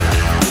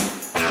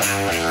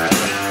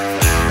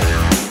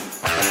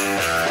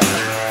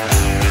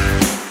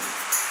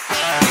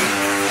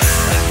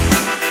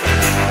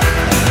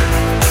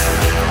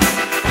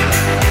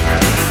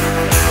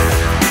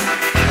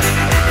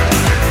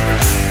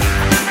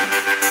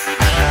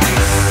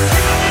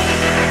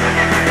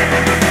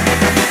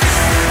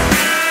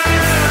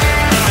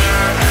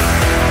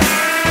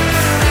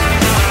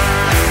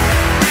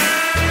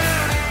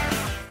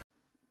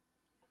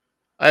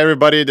Hi,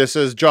 everybody. This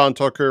is John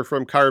Tucker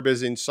from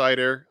CarBiz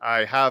Insider.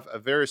 I have a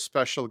very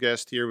special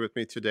guest here with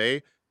me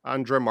today,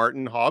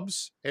 André-Martin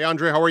Hobbs. Hey,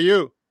 Andre, how are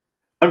you?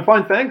 I'm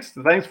fine, thanks.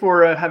 Thanks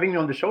for having me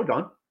on the show,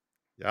 Don.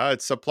 Yeah,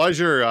 it's a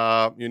pleasure.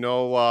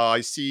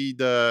 I see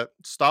the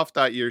stuff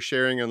that you're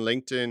sharing on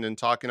LinkedIn and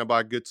talking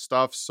about good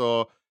stuff.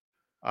 So,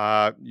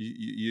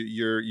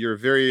 you're a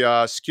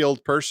very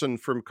skilled person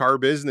from car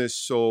business.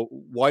 So,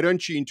 why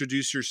don't you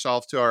introduce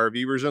yourself to our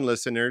viewers and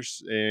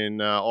listeners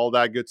and all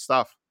that good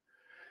stuff?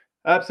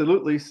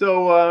 Absolutely.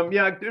 So,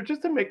 yeah,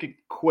 just to make it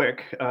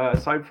quick,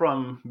 aside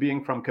from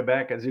being from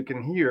Quebec, as you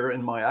can hear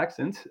in my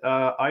accent,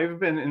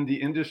 I've been in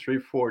the industry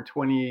for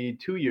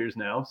 22 years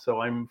now. So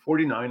I'm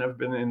 49. I've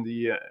been in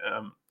the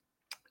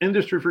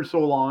industry for so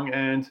long,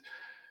 and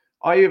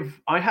I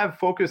have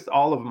focused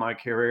all of my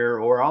career,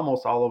 or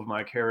almost all of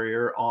my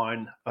career,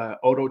 on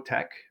auto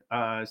tech.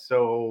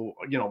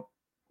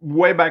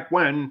 Way back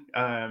when,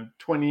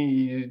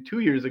 22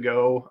 years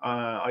ago,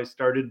 I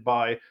started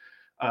by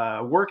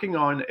working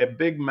on a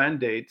big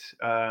mandate,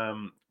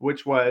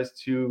 which was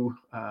to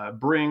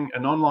bring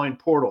an online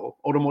portal,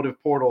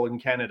 automotive portal in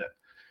Canada.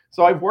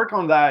 So I've worked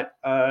on that.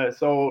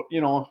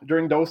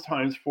 During those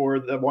times, for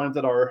the ones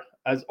that are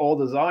as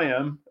old as I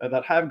am,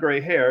 that have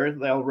gray hair,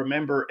 they'll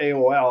remember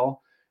AOL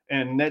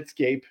and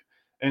Netscape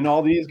and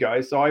all these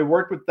guys. So I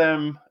worked with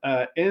them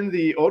in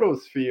the auto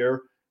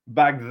sphere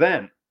back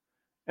then.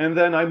 And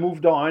then I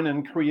moved on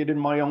and created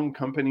my own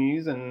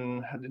companies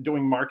and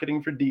doing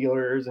marketing for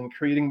dealers and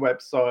creating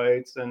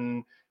websites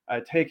and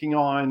taking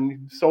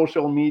on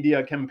social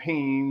media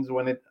campaigns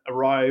when it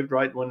arrived,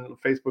 right when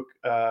Facebook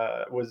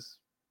was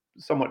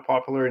somewhat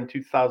popular in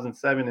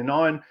 2007 and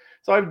on.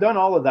 So I've done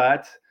all of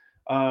that.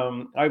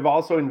 I've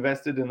also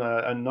invested in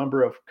a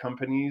number of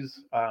companies.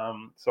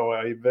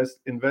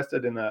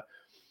 Invested in a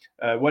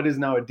what is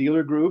now a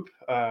dealer group.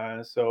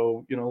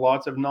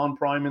 Lots of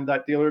non-prime in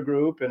that dealer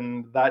group,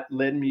 and that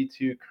led me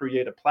to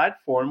create a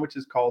platform which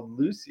is called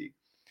Lucy.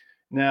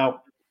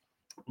 Now,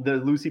 the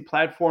Lucy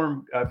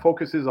platform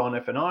focuses on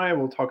F&I.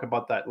 We'll talk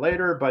about that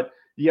later, but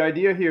the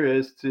idea here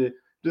is to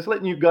just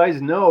letting you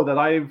guys know that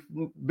I've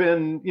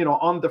been,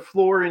 on the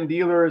floor in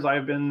dealers.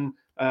 I've been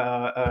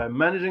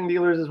managing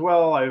dealers as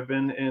well. I've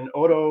been in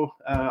auto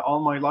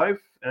all my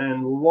life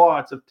and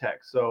lots of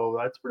tech. So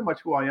that's pretty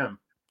much who I am.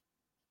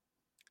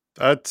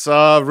 That's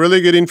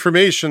really good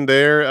information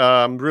there.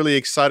 I'm really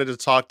excited to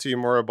talk to you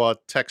more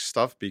about tech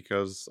stuff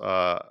because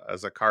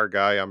as a car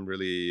guy, I'm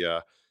really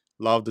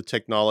love the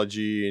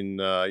technology and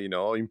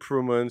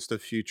improvements, the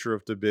future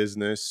of the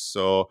business.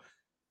 So,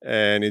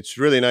 and it's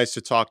really nice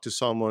to talk to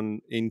someone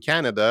in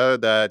Canada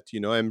that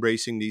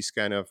embracing these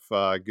kind of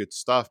good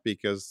stuff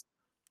because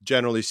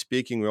generally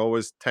speaking, we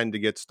always tend to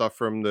get stuff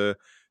from the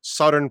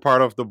southern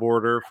part of the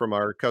border from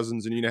our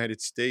cousins in the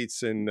United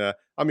States. And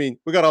I mean,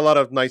 we got a lot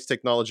of nice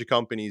technology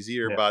companies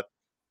here, Yeah. but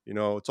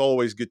it's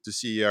always good to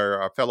see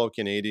our fellow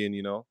Canadian,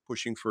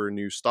 pushing for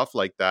new stuff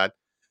like that.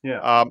 Yeah.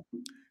 Um,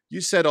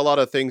 you said a lot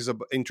of things,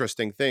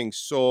 interesting things.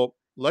 So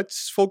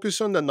let's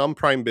focus on the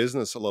non-prime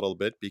business a little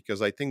bit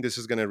because I think this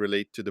is going to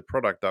relate to the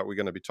product that we're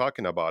going to be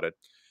talking about it.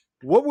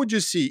 What would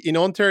you see in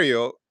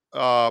Ontario?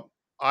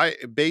 I,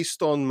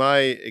 based on my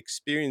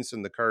experience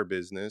in the car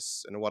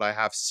business and what I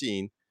have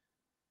seen,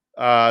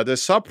 the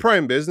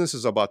subprime business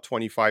is about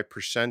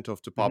 25%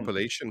 of the Mhm.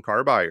 population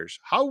car buyers.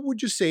 How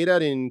would you say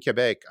that in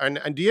Quebec? And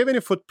do you have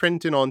any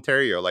footprint in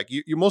Ontario? Like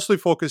you're mostly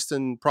focused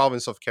in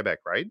province of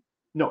Quebec, right?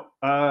 No.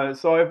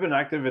 So I've been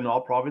active in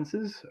all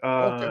provinces.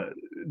 Okay.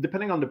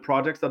 Depending on the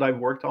projects that I've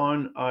worked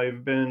on,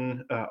 I've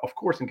been, of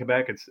course, in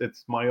Quebec.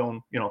 It's my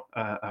own,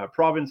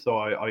 province. So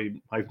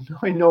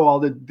I know all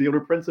the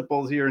dealer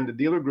principals here in the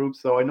dealer group.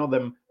 So I know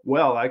them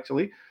well,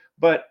 actually.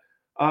 But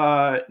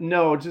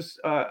no, just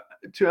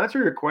to answer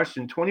your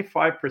question,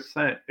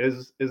 25%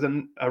 is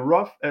a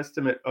rough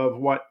estimate of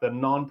what the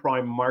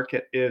non-prime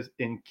market is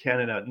in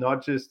Canada,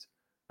 not just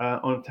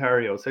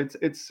Ontario. So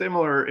it's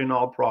similar in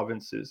all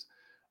provinces.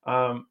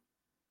 Um,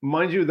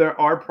 Mind you, there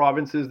are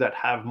provinces that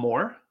have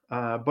more,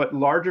 but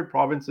larger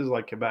provinces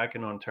like Quebec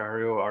and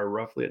Ontario are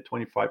roughly at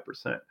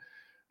 25%,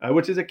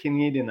 which is a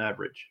Canadian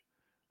average.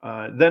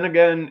 Then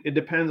again, it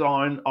depends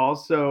on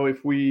also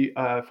if we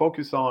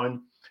focus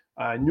on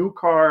new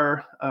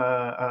car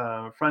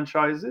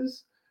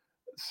franchises.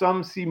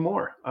 Some see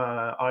more.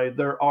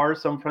 There are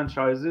some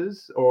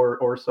franchises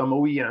or some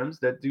OEMs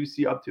that do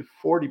see up to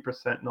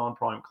 40%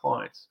 non-prime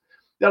clients.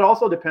 That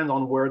also depends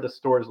on where the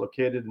store is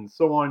located and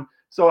so on.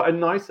 So a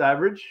nice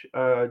average,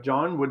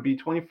 John, would be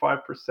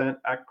 25%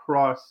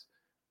 across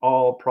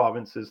all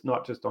provinces,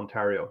 not just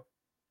Ontario.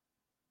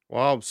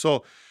 Wow.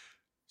 So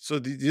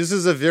this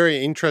is a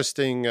very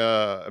interesting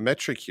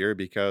metric here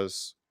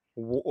because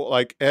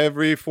like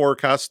every four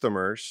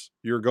customers,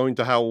 you're going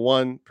to have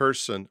one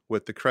person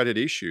with the credit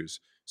issues.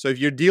 So if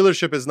your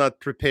dealership is not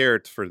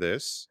prepared for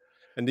this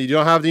and you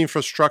don't have the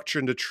infrastructure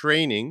and the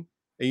training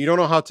and you don't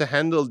know how to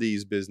handle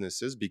these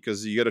businesses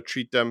because you got to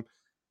treat them,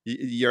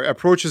 your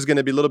approach is going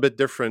to be a little bit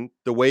different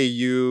the way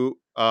you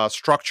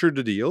structure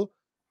the deal.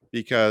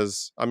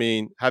 Because I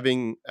mean,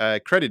 having a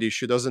credit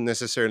issue doesn't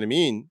necessarily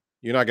mean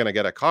you're not going to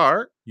get a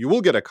car. You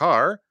will get a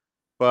car,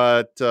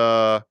 but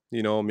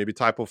maybe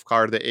type of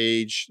car, the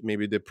age,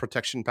 maybe the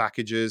protection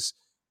packages,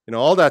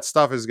 all that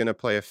stuff is going to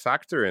play a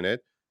factor in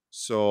it.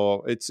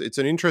 So it's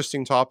an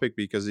interesting topic,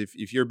 because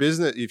if your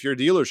business, if your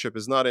dealership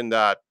is not in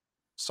that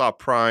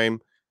subprime,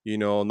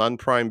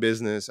 non-prime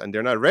business, and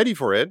they're not ready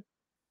for it,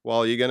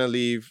 well, you're going to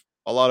leave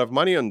a lot of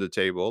money on the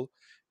table.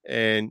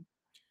 And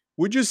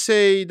would you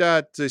say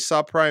that the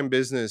subprime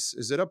business,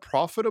 is it a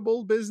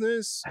profitable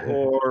business,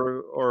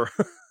 or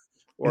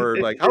or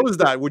It's like, how is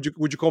that? Would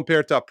you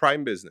compare it to a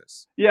prime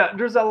business? Yeah,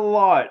 there's a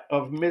lot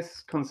of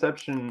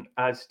misconception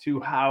as to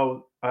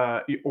how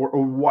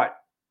or what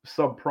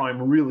subprime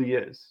really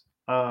is.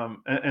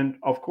 And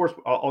of course,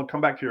 I'll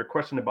come back to your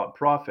question about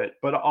profit,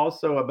 but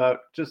also about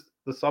just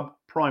the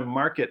subprime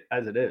market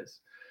as it is.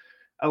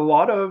 A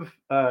lot of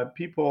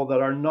people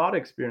that are not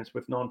experienced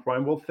with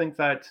non-prime will think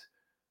that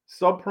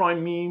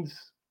subprime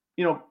means,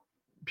 you know,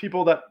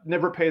 people that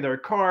never pay their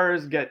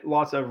cars, get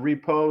lots of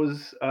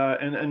repos,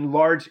 and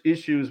large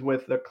issues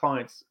with the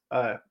client's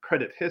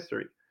credit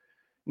history.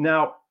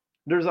 Now,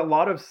 there's a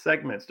lot of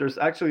segments. There's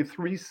actually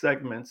three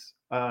segments,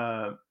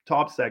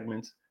 top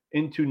segments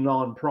into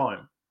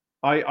non-prime.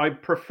 I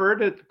prefer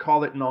to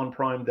call it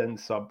non-prime than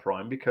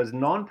subprime, because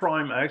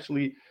non-prime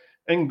actually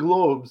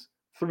englobes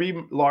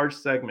three large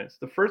segments.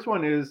 The first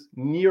one is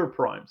near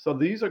prime. So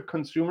these are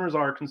consumers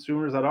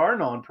that are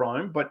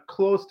non-prime but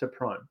close to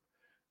prime.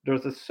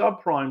 There's a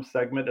subprime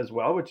segment as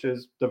well, which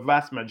is the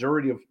vast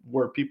majority of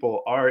where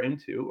people are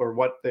into, or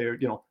what their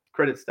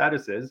credit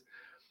status is.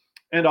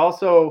 And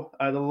also,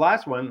 the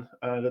last one,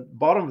 the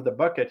bottom of the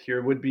bucket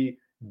here, would be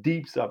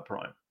deep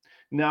subprime.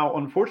 Now,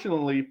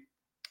 unfortunately,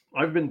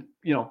 I've been,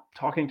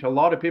 talking to a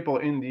lot of people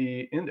in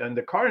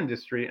the car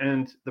industry,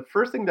 and the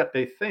first thing that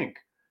they think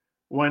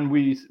when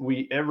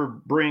we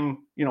ever bring,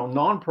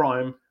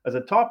 non-prime as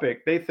a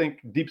topic, they think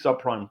deep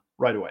subprime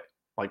right away.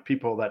 Like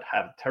people that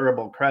have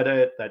terrible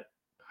credit, that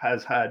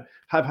have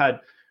had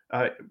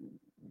uh,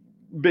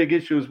 big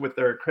issues with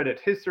their credit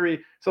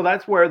history. So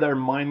that's where their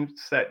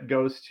mindset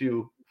goes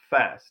to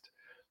fast.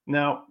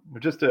 Now,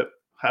 just to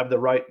have the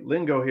right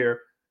lingo here,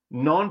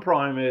 non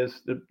prime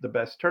is the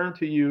best term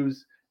to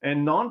use.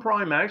 And non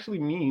prime actually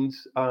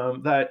means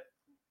that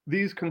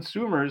these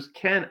consumers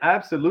can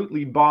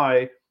absolutely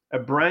buy a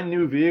brand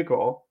new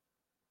vehicle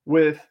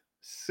with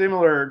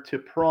similar to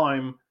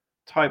prime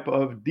type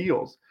of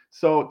deals.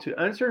 So to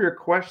answer your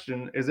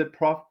question, is it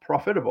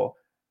profitable?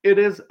 It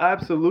is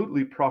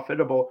absolutely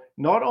profitable,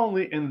 not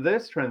only in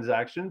this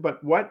transaction,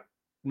 but what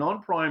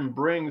non-prime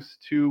brings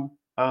to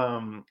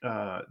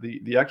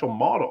the actual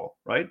model,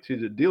 right? To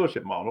the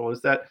dealership model,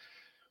 is that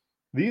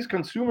these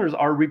consumers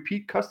are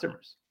repeat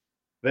customers.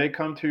 They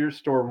come to your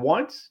store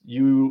once.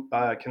 You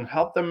can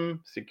help them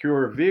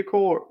secure a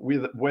vehicle,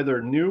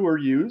 whether new or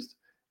used,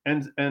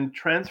 and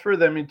transfer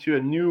them into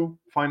a new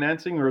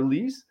financing or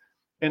lease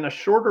in a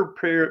shorter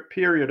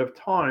period of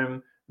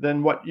time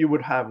than what you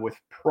would have with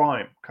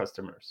prime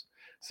customers.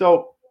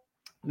 So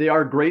they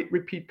are great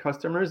repeat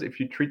customers if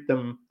you treat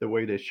them the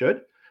way they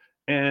should.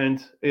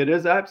 And it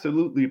is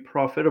absolutely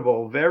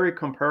profitable, very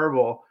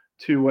comparable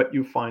to what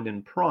you find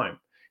in prime.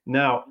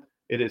 Now,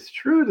 it is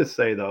true to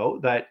say, though,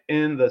 that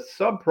in the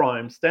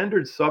subprime,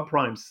 standard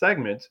subprime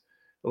segment,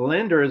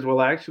 lenders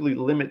will actually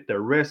limit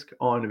their risk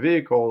on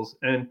vehicles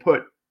and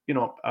put,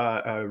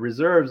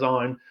 reserves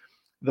on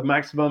the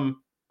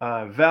maximum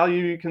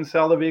value you can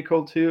sell the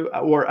vehicle to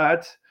or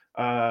at,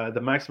 the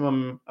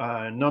maximum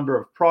number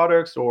of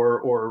products,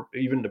 or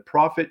even the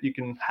profit you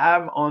can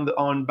have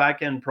on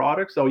back end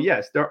products. So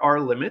yes, there are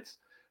limits,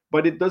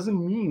 but it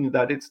doesn't mean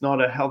that it's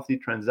not a healthy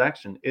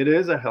transaction. It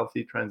is a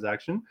healthy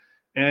transaction,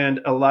 and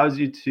allows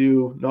you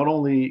to not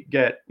only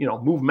get,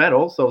 move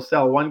metal, so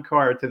sell one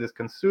car to this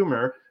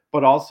consumer,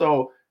 but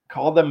also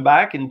call them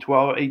back in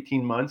 12,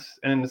 18 months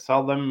and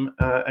sell them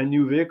a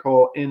new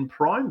vehicle in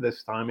prime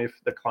this time if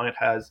the client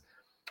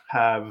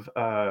have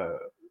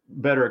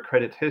better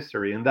credit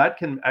history, and that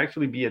can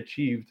actually be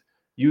achieved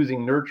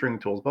using nurturing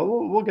tools. But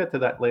we'll get to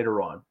that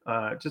later on.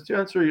 Just to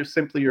answer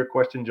your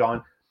question,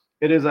 John,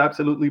 it is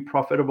absolutely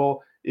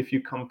profitable. If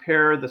you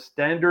compare the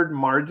standard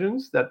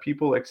margins that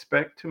people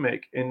expect to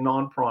make in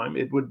non-prime,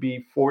 it would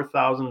be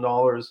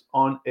 $4,000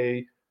 on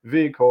a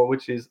vehicle,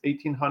 which is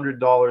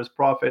 $1,800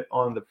 profit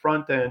on the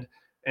front end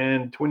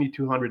and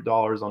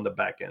 $2,200 on the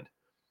back end.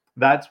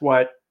 That's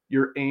what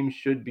your aim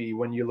should be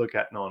when you look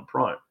at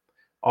non-prime.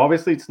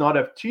 Obviously, it's not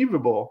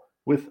achievable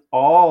with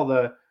all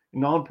the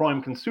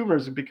non-prime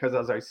consumers because,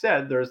 as I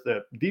said, there's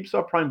the deep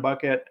subprime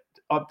bucket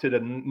up to the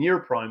near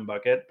prime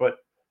bucket. But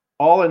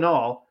all in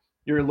all,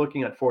 you're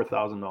looking at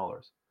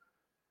 $4,000.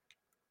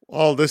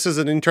 Well, this is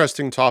an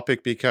interesting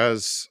topic,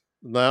 because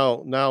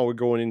now we're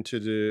going into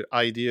the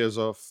ideas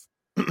of,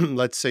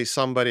 let's say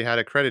somebody had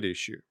a credit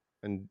issue,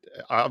 and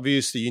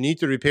obviously you need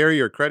to repair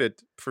your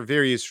credit for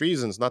various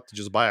reasons, not to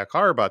just buy a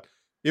car, but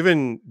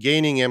even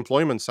gaining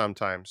employment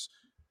sometimes.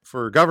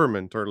 For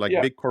government or like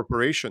Yeah, big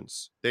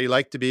corporations, they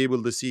like to be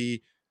able to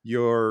see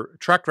your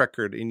track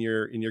record in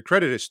your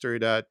credit history,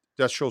 that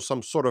shows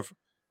some sort of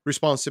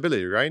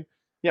responsibility, right?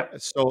 Yeah.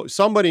 So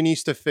somebody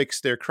needs to fix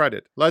their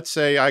credit. Let's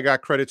say I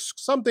got credits,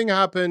 something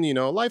happened,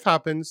 life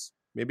happens.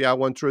 Maybe I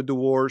went through a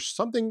divorce,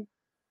 something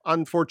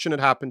unfortunate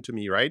happened to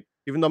me, right?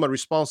 Even though I'm a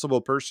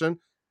responsible person,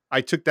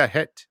 I took that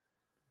hit.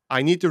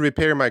 I need to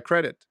repair my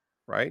credit,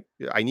 right?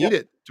 I Yeah. need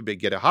it to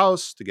get a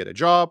house, to get a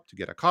job, to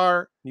get a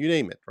car, you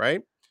name it,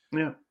 right?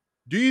 Yeah.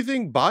 Do you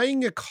think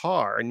buying a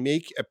car and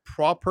make a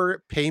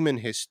proper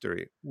payment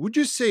history, would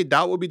you say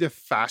that would be the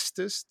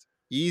fastest,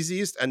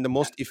 easiest, and the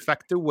most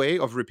effective way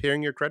of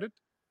repairing your credit?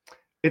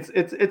 It's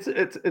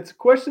a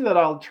question that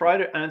I'll try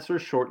to answer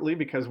shortly,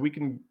 because we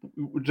can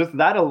just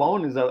that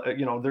alone is a,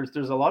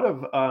 there's a lot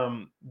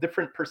of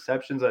different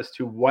perceptions as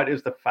to what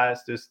is the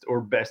fastest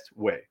or best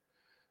way.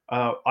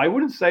 I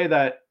wouldn't say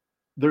that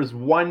there's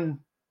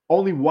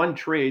only one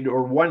trade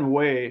or one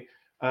way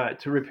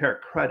to repair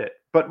credit.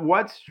 But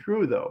what's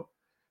true though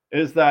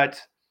is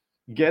that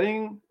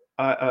getting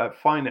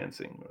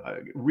financing,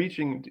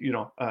 reaching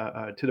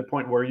to the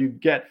point where you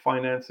get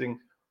financing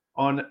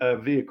on a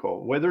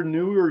vehicle, whether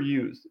new or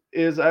used,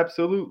 is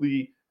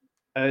absolutely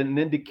an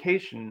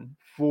indication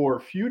for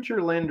future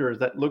lenders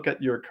that look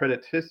at your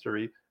credit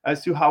history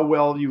as to how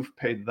well you've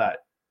paid that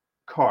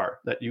car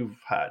that you've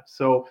had.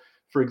 So,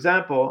 for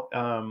example,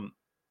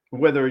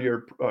 whether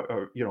you're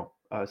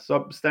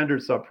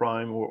substandard,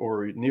 subprime,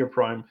 or near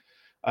prime,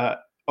 uh,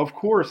 of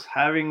course,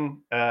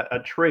 having a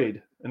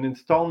trade, an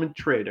installment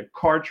trade, a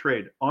car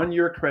trade on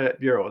your credit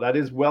bureau that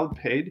is well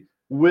paid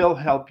will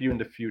help you in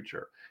the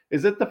future.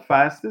 Is it the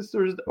fastest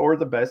or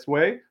the best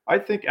way? I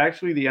think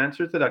actually the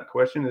answer to that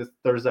question is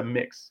there's a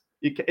mix.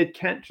 It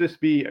can't just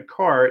be a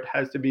car. It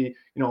has to be,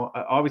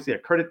 obviously a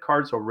credit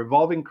card. So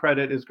revolving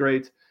credit is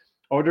great.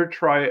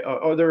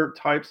 Other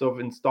types of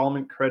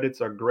installment credits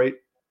are great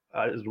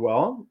as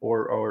well,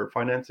 or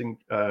financing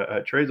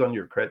trades on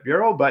your credit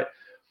bureau. But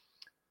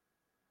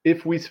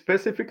if we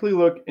specifically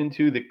look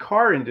into the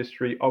car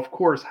industry, of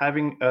course,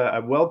 having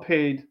a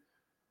well-paid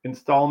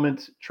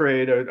installment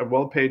trade, a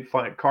well-paid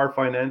car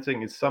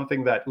financing is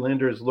something that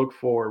lenders look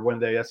for when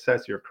they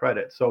assess your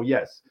credit. So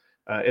yes,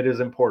 it is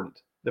important,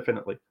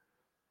 definitely.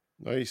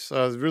 Nice.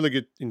 Really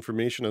good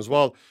information as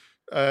well.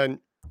 And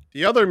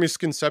the other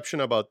misconception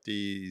about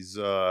these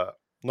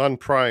non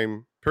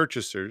prime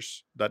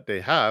purchasers that they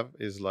have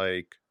is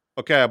like,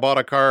 okay, I bought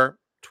a car,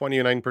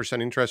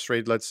 29% interest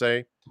rate, let's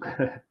say.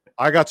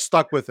 I got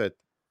stuck with it.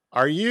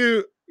 Are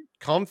you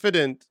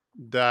confident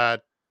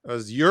that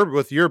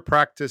with your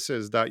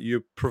practices that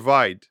you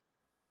provide,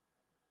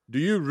 do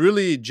you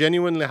really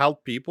genuinely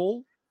help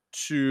people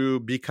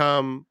to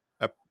become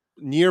a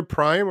near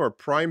prime or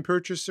prime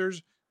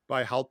purchasers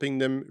by helping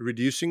them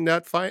reducing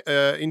that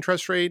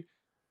interest rate?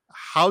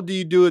 How do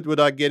you do it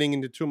without getting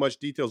into too much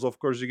details? Of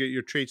course, you get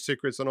your trade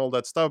secrets and all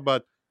that stuff,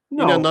 but in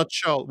a No,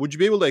 nutshell, would you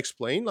be able to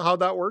explain how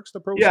that works,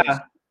 the yeah.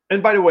 process?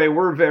 And by the way,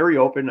 we're very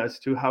open as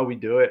to how we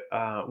do it.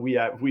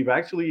 We've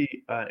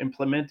actually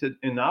implemented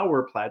in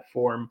our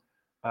platform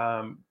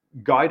um,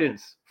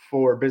 guidance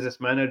for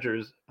business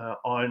managers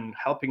on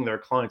helping their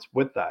clients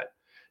with that.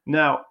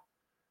 Now,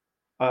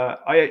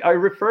 I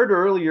referred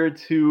earlier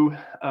to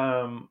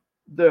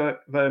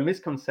the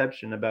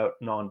misconception about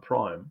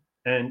non-prime,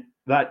 and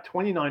that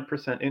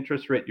 29%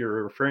 interest rate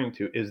you're referring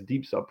to is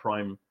deep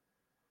subprime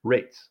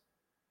rates,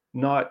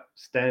 not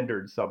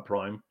standard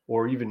subprime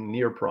or even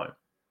near prime.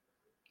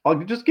 I'll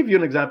just give you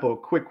an example,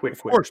 Of quick.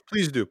 course,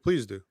 please do.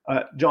 Please do.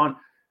 John,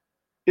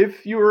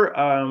 if you're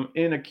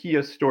in a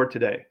Kia store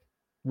today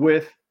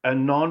with a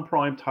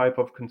non-prime type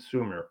of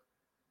consumer,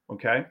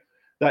 okay,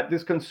 that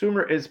this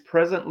consumer is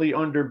presently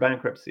under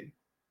bankruptcy,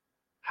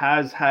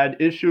 has had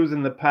issues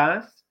in the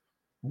past,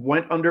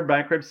 went under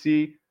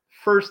bankruptcy,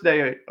 first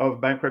day of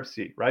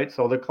bankruptcy, right?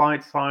 So the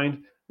client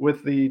signed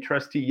with the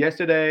trustee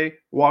yesterday,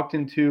 walks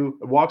into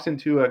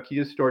a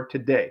Kia store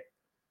today.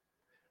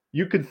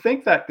 You could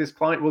think that this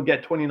client will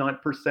get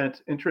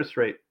 29% interest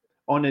rate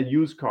on a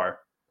used car.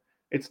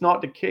 It's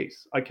not the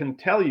case. I can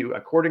tell you,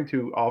 according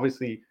to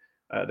obviously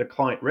the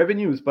client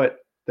revenues, but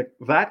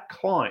that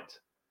client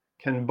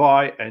can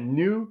buy a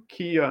new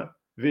Kia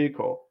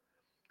vehicle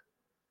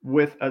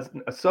with a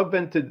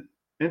subvented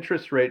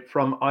interest rate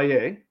from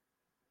IA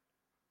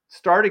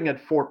starting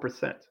at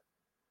 4%.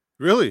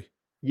 Really?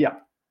 Yeah.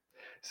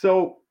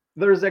 So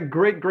there's a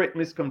great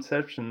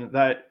misconception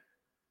that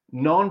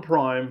non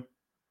prime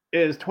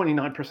is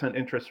 29%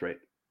 interest rate.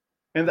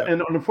 Yeah.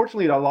 And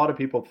unfortunately, a lot of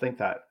people think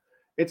that.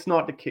 It's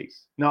not the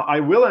case. Now, I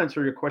will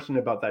answer your question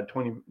about that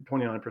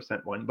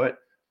 29% one, but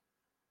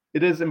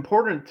it is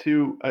important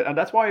to, and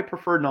that's why I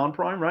prefer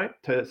non-prime, right,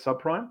 to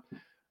subprime.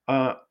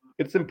 Uh,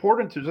 it's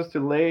important to just to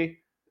lay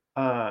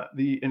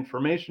the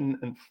information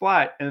in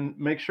flat and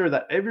make sure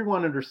that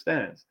everyone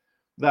understands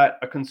that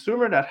a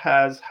consumer that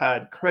has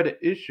had credit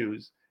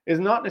issues is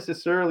not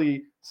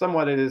necessarily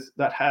someone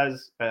that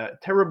has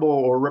terrible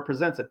or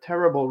represents a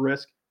terrible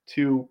risk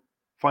to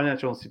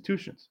financial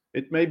institutions.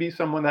 It may be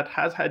someone that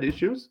has had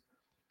issues,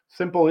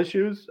 simple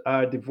issues,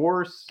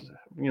 divorce,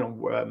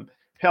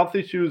 health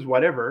issues,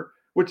 whatever,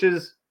 which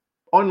is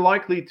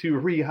unlikely to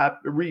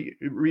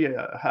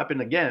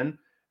happen again,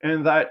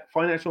 and that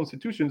financial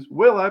institutions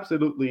will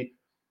absolutely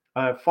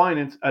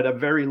finance at a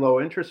very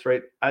low interest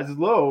rate, as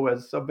low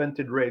as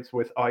subvented rates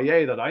with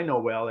IA that I know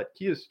well at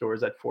Kia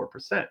stores at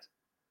 4%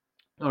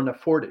 on a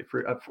Forte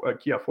for a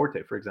Kia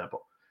Forte, for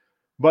example.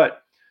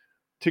 But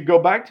to go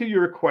back to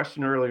your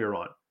question earlier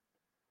on,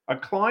 a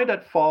client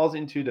that falls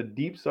into the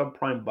deep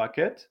subprime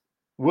bucket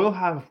will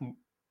have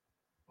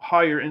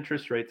higher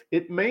interest rates.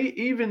 It may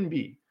even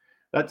be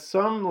that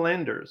some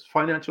lenders,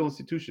 financial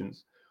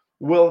institutions,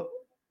 will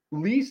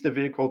lease the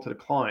vehicle to the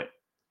client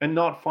and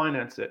not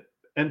finance it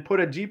and put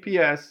a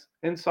GPS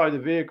inside the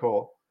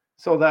vehicle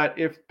so that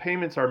if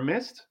payments are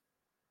missed,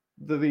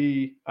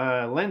 the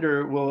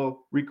lender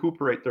will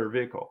recuperate their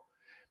vehicle.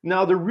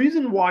 Now, the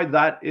reason why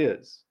that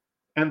is,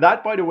 and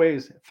that, by the way,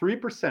 is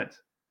 3%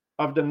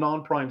 of the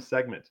non prime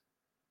segment.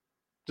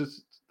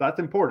 Just that's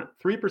important.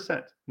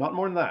 3%, not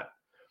more than that.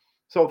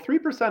 So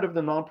 3% of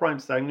the non-prime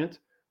segment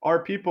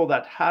are people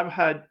that have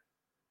had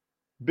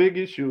big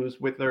issues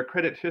with their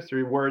credit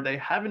history where they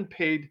haven't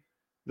paid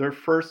their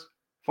first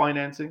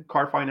financing,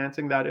 car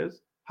financing that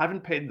is,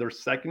 haven't paid their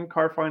second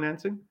car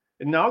financing,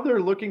 and now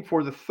they're looking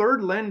for the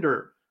third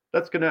lender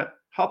that's going to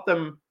help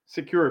them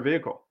secure a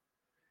vehicle.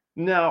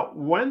 Now,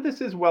 when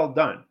this is well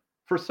done,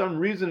 for some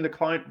reason the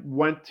client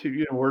went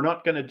to, we're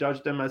not going to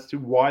judge them as to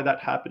why that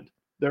happened.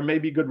 There may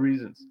be good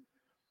reasons.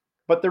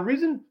 But the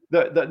reason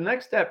the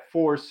next step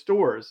for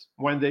stores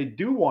when they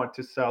do want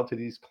to sell to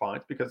these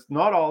clients, because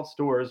not all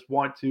stores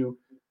want to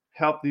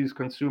help these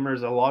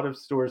consumers, a lot of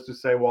stores to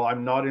say, well,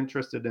 I'm not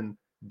interested in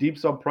deep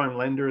subprime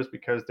lenders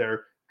because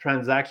their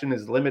transaction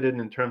is limited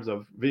in terms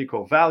of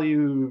vehicle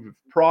value,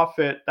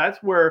 profit.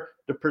 That's where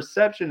the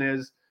perception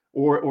is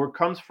or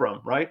comes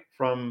from, right?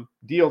 From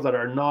deals that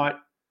are not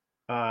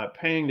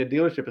paying the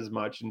dealership as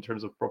much in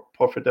terms of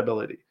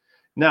profitability.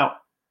 Now,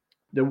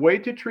 the way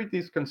to treat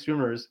these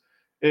consumers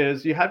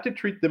is you have to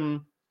treat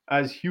them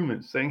as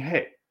humans, saying,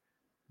 hey,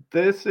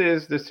 this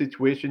is the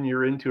situation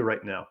you're into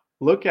right now.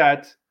 Look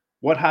at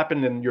what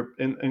happened in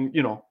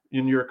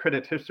your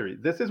credit history.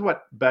 This is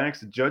what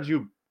banks judge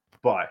you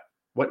by,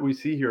 what we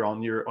see here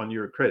on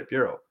your credit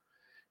bureau.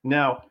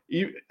 Now,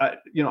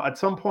 at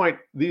some point,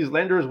 these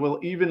lenders will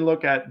even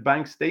look at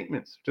bank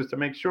statements just to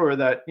make sure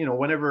that,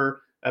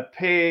 whenever a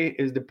pay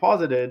is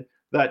deposited,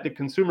 that the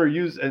consumer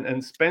uses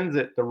and spends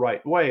it the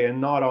right way and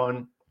not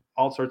on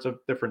all sorts of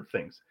different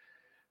things.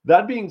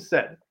 That being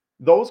said,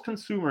 those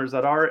consumers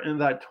that are in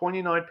that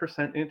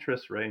 29%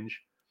 interest range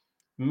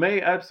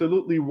may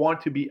absolutely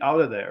want to be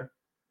out of there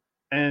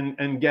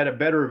and get a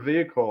better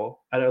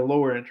vehicle at a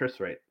lower interest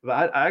rate.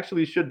 That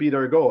actually should be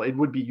their goal. It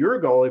would be your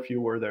goal if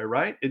you were there,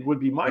 right? It would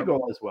be my Yep,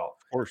 goal as well.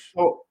 of course.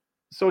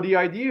 So the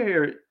idea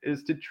here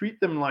is to treat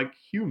them like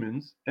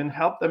humans and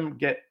help them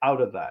get out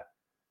of that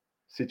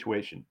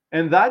situation.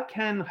 And that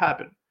can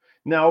happen.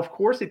 Now, of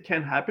course, it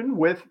can happen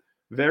with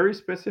very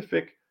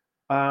specific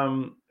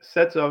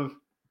sets of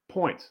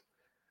points.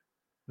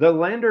 The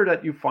lender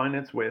that you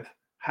finance with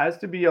has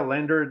to be a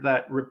lender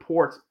that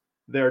reports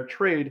their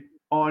trade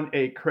on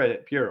a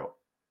credit bureau,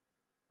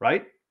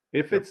 right?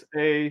 If Yep. it's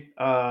a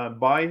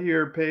buy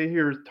here, pay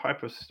here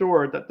type of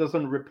store that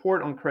doesn't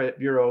report on credit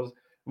bureaus,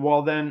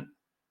 well then,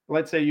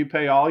 let's say you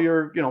pay all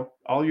your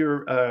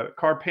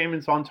car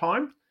payments on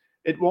time,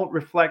 it won't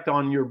reflect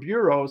on your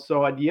bureau.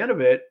 So at the end of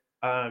it,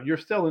 you're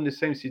still in the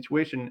same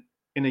situation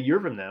in a year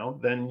from now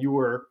than you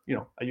were,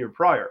 a year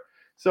prior.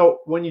 So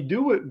when you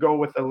do go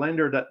with a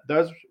lender that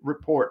does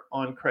report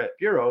on credit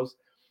bureaus,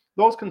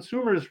 those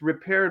consumers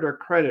repair their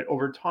credit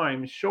over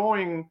time,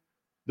 showing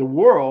the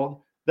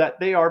world that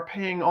they are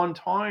paying on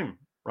time,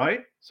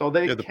 right? So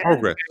they Yeah, the can pay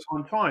progress.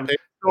 on time. Pay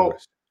So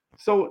progress.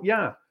 so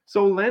yeah,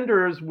 so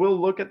lenders will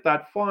look at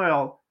that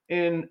file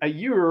in a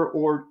year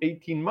or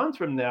 18 months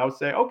from now,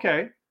 say,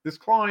 okay, this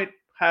client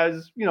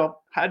has,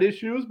 had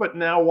issues, but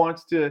now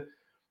wants to,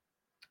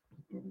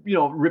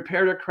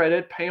 repair their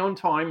credit, pay on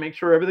time, make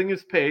sure everything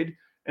is paid,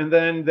 and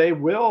then they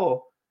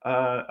will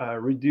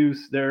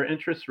reduce their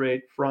interest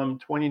rate from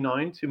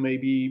 29 to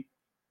maybe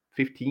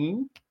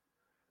 15,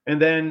 and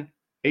then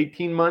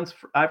 18 months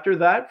after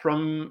that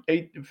from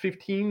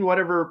 15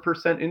 whatever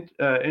percent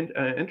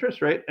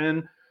interest rate,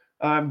 and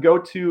go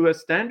to a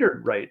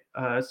standard rate.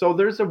 So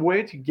there's a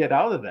way to get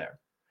out of there.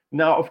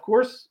 Now, of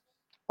course,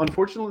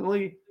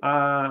 unfortunately,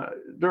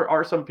 there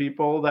are some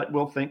people that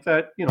will think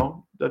that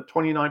the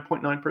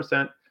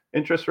 29.9%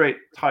 interest rate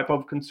type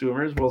of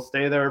consumers will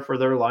stay there for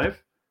their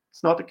life.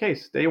 It's not the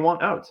case. They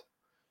want out,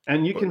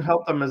 and you But can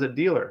help them as a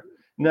dealer.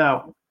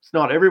 Now, it's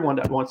not everyone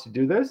that wants to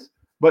do this,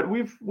 but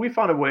we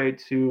found a way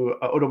to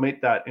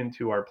automate that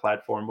into our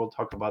platform. We'll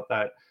talk about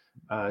that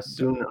th-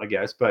 soon, I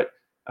guess. But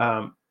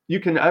you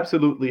can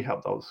absolutely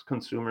help those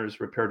consumers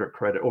repair their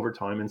credit over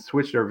time and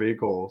switch their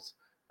vehicles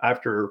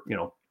after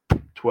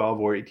 12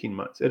 or 18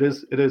 months. It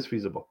is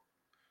feasible.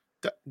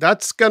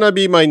 that's gonna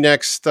be my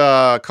next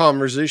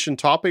conversation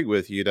topic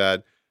with you.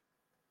 That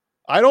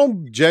I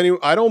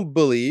don't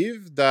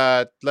believe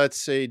that, let's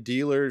say,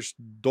 dealers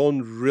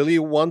don't really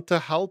want to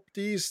help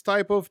these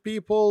type of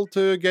people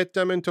to get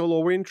them into a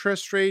lower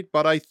interest rate.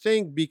 But I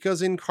think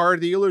because in car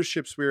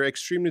dealerships we're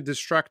extremely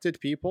distracted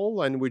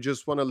people and we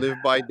just want to live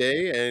by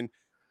day, and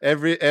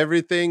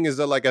everything is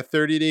like a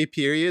 30-day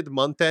period,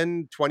 month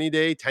end,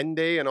 20-day,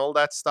 10-day, and all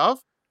that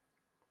stuff.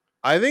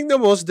 I think the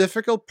most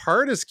difficult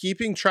part is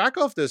keeping track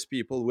of these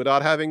people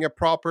without having a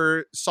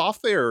proper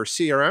software or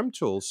CRM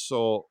tools.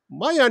 So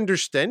my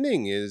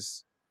understanding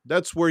is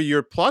that's where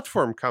your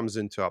platform comes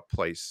into a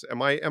place.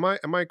 Am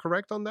I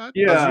correct on that?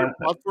 Does your Yeah.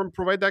 platform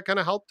provide that kind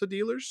of help to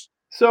dealers?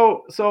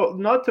 So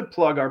not to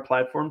plug our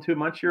platform too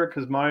much here,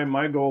 because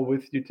my goal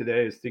with you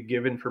today is to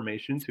give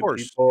information Of to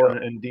course. people Yeah.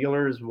 and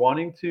dealers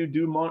wanting to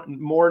do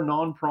more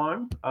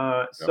non-prime.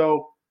 Yeah.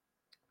 So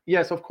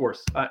yes, of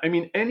course. I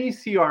mean, any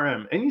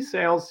CRM, any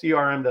sales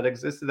CRM that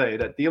exists today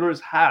that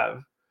dealers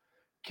have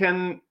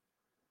can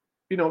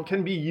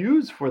can be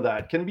used for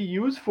that, can be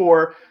used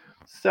for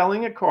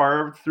selling a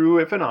car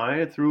through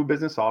F&I, through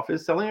business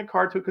office, selling a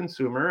car to a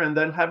consumer, and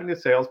then having the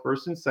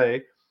salesperson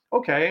say,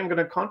 okay, I'm going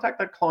to contact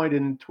that client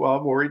in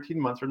 12 or 18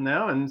 months from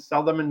now and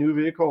sell them a new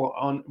vehicle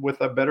on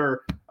with a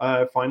better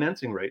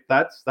financing rate.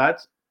 That's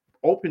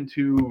open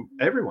to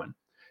everyone.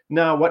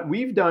 Now, what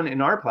we've done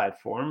in our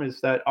platform is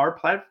that our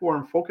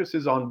platform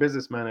focuses on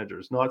business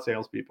managers, not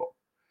salespeople.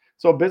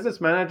 So business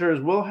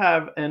managers will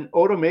have an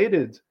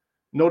automated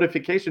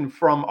notification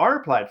from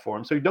our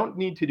platform. So you don't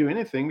need to do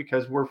anything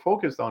because we're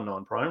focused on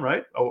non-prime,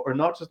 right? Or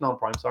not just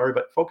non-prime, sorry,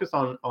 but focused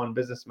on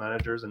business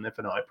managers and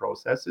F&I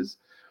processes.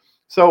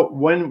 So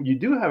when you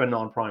do have a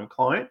non-prime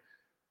client,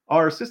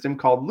 our system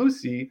called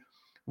Lucy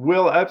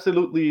will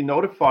absolutely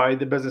notify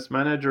the business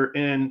manager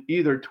in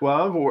either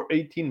 12 or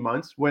 18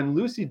 months when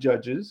Lucy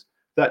judges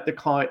that the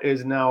client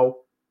is now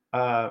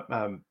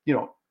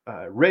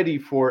ready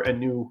for a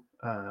new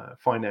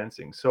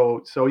financing.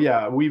 So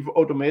yeah, we've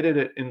automated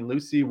it in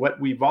Lucy. What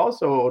we've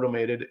also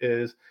automated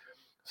is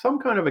some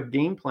kind of a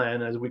game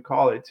plan, as we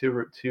call it,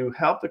 to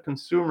help the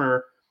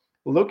consumer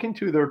look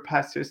into their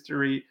past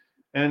history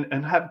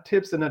and have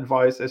tips and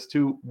advice as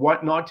to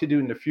what not to do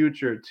in the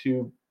future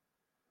to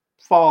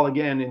fall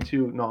again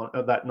into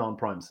that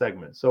non-prime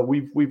segment. So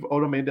we've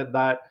automated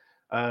that.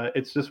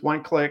 It's just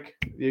one click.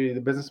 The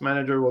business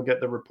manager will get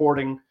the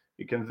reporting.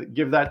 You can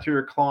give that to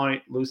your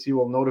client. Lucy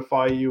will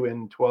notify you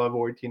in 12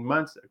 or 18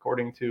 months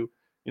according to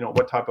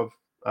what type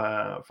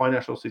of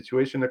financial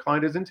situation the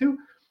client is into,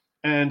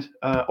 and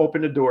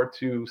open the door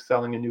to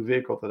selling a new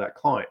vehicle to that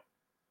client.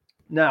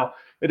 Now,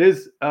 it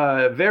is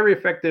very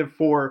effective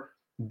for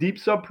deep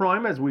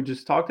subprime, as we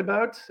just talked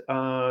about.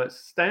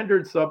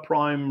 Standard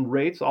subprime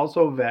rates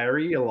also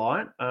vary a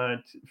lot,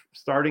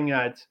 starting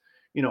at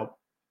you know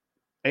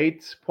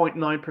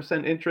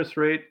 8.9% interest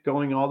rate,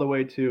 going all the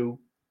way to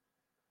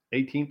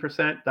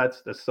 18%.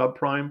 That's the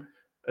subprime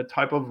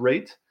type of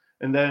rate,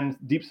 and then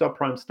deep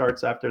subprime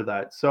starts after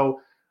that. So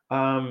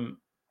um,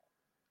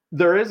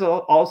 there is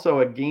also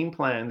a game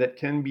plan that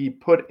can be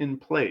put in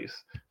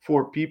place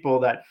for people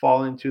that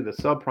fall into the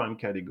subprime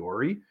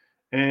category,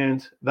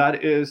 and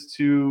that is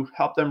to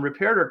help them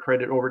repair their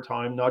credit over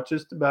time, not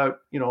just about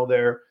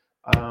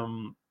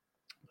um,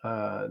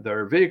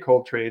 their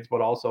vehicle trades,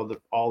 but also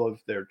all of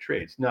their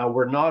trades. Now,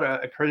 we're not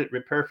a credit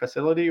repair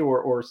facility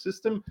or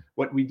system.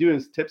 What we do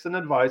is tips and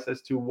advice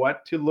as to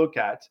what to look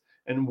at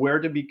and where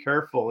to be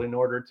careful in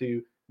order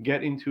to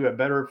get into a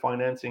better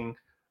financing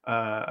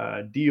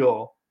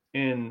deal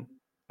in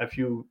a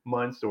few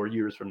months or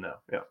years from now.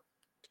 Yeah.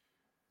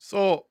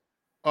 So,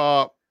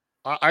 uh,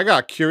 I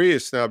got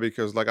curious now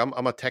because like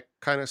I'm a tech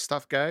kind of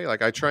stuff guy.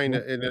 Like I try and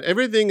Mhm. in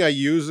everything I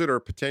use it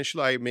or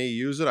potentially I may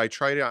use it. I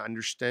try to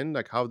understand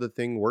like how the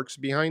thing works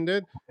behind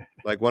it.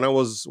 Like when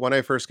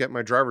I first get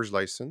my driver's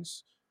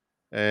license,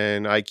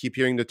 and I keep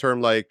hearing the term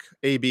like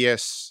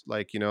ABS,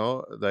 like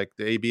like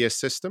the ABS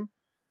system.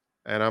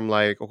 And I'm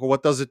like, okay,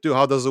 what does it do?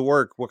 How does it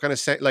work? What kind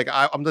of like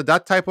I'm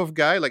that type of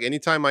guy. Like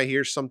anytime I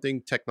hear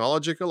something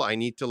technological, I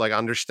need to like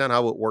understand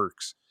how it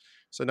works.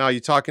 So now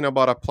you're talking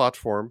about a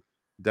platform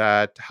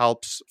that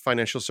helps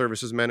financial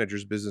services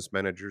managers, business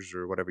managers,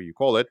 or whatever you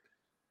call it.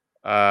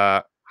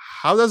 How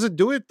does it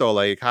do it though?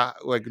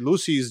 Like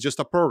Lucy is just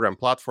a program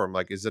platform.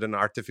 Like, is it an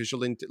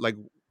like?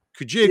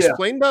 Could you Yeah.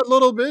 explain that a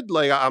little bit?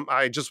 Like,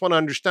 I just want to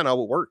understand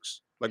how it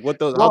works. Like, how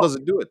Well, does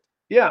it do it?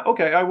 yeah.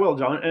 Okay, I will,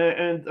 John.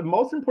 And the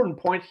most important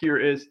point here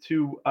is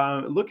to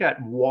look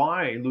at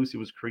why Lucy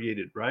was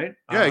created, right?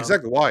 Yeah,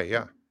 exactly. Why?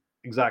 Yeah.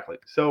 Exactly.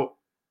 So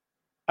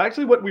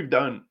actually, what we've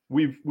done,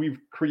 we've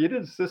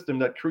created a system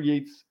that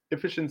creates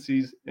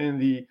efficiencies in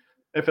the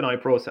F&I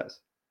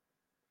process.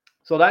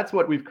 So that's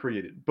what we've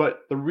created.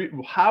 But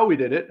how we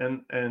did it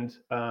and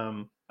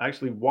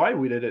actually why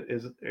we did it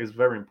is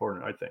very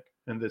important, I think,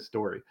 in this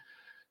story.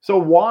 So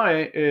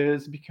why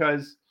is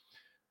because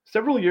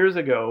several years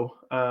ago,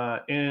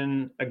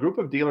 in a group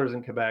of dealers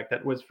in Quebec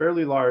that was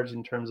fairly large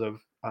in terms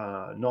of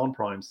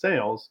non-prime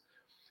sales,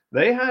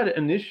 they had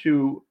an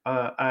issue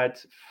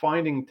at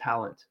finding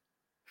talent,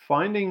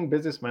 finding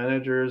business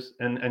managers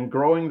and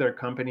growing their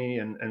company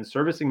and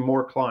servicing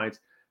more clients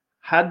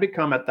had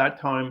become at that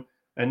time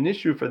an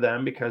issue for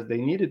them because they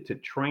needed to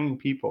train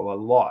people a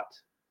lot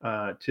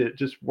to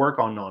just work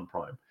on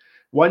non-prime.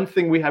 One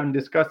thing we haven't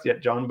discussed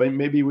yet, John, but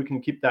maybe we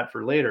can keep that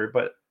for later.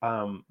 But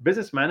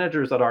business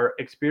managers that are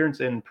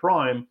experienced in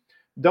prime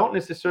don't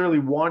necessarily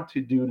want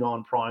to do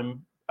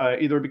non-prime,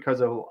 either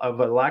because of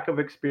a lack of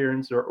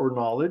experience or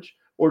knowledge,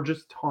 or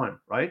just time,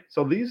 right?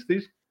 So these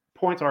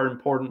points are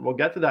important. We'll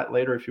get to that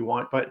later if you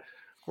want, but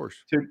Of course.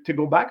 to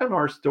go back on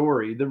our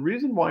story, the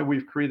reason why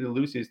we've created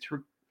Lucy is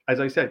to,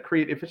 as I said,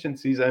 create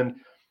efficiencies. And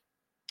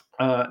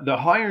the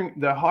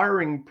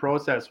hiring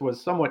process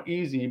was somewhat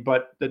easy,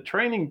 but the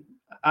training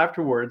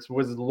afterwards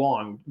was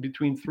long,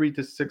 between 3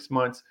 to 6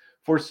 months,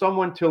 for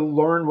someone to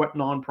learn what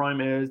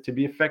non-prime is, to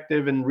be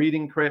effective in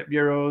reading credit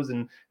bureaus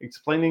and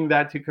explaining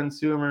that to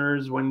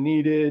consumers when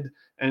needed,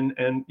 and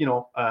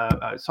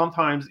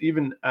sometimes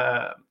even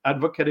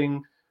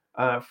advocating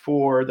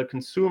for the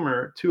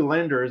consumer to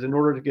lenders in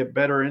order to get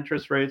better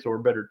interest rates or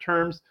better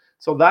terms.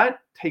 So that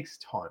takes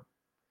time.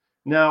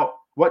 Now,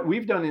 what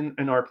we've done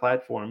in our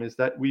platform is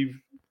that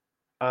we've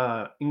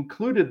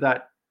included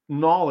that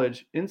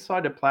knowledge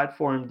inside a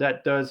platform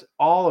that does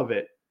all of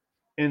it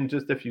in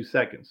just a few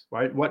seconds,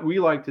 right? What we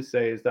like to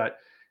say is that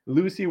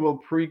Lucy will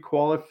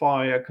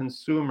pre-qualify a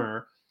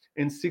consumer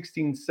in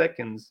 16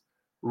 seconds,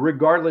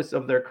 regardless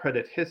of their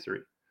credit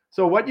history.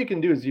 So what you can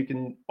do is you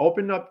can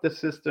open up the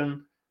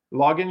system,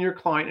 log in your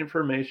client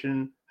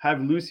information,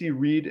 have Lucy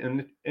read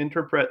and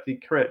interpret the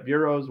credit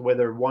bureaus,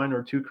 whether one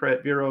or two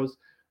credit bureaus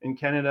in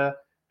Canada,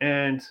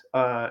 and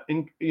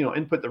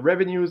input the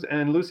revenues,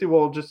 and Lucy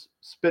will just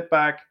spit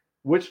back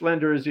which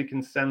lenders you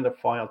can send the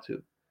file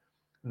to.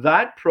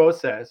 That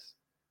process,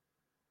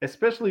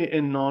 especially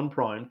in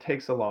non-prime,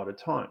 takes a lot of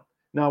time.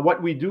 Now,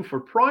 what we do for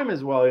prime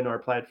as well in our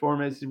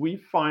platform is we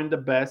find the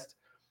best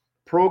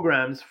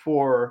programs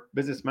for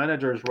business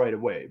managers right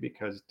away,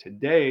 because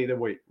today the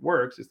way it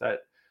works is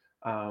that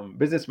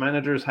business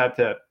managers have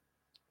to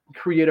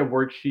create a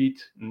worksheet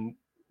and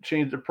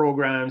change the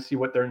program, see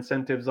what their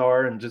incentives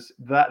are, and just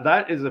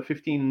that is a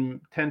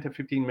 10 to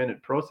 15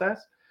 minute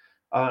process.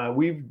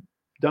 We've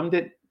dumbed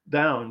it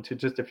down to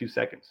just a few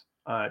seconds,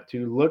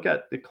 to look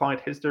at the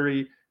client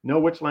history, know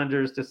which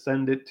lenders to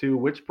send it to,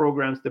 which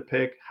programs to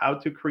pick, how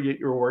to create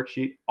your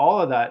worksheet.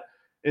 All of that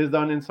is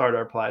done inside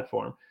our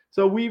platform.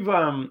 So we've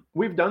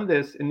done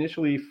this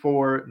initially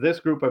for this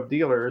group of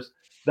dealers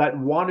that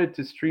wanted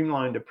to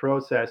streamline the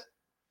process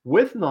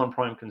with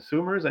non-prime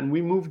consumers, and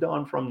we moved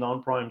on from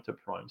non-prime to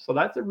prime. So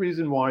that's the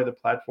reason why the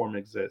platform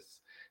exists.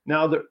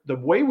 Now, the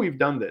way we've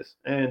done this,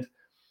 and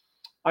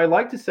I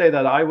like to say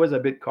that I was a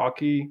bit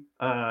cocky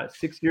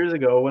 6 years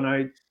ago when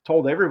I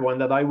told everyone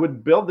that I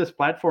would build this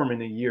platform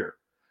in a year.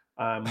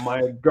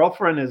 My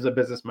girlfriend is a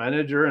business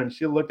manager, and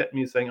she looked at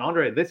me saying,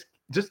 "Andre, this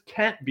just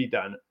can't be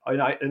done."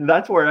 And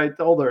that's where I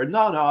told her,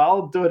 "No, no,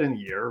 I'll do it in a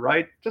year,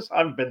 right? Just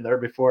I've been there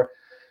before."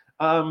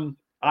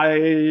 I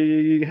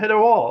hit a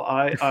wall.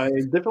 I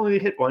definitely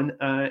hit one,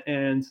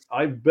 and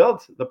I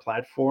built the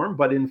platform,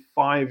 but in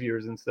 5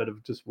 years instead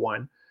of just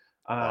one.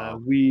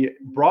 Wow. We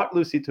brought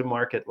Lucy to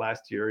market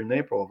last year, in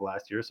April of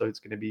last year, so it's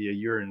going to be a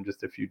year in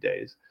just a few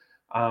days.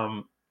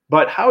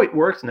 But how it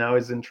works now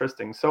is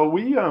interesting. So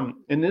we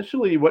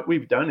initially, what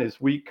we've done is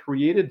we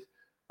created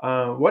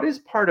what is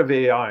part of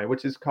AI,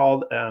 which is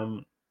called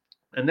an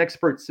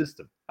expert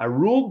system, a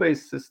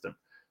rule-based system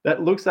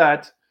that looks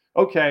at,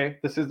 okay,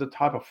 this is the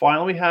type of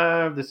file we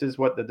have, this is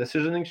what the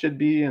decisioning should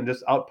be, and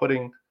just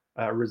outputting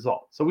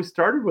results. So we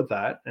started with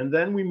that, and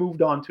then we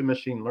moved on to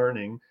machine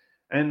learning,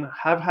 and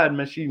have had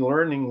machine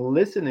learning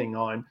listening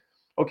on,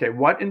 okay,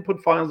 what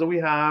input files do we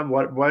have,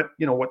 what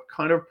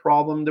kind of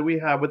problem do we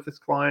have with this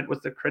client,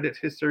 what's the credit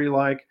history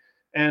like,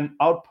 and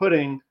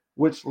outputting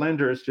which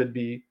lenders should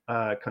be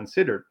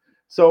considered.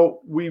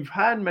 So we've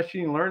had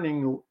machine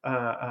learning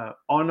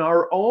on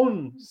our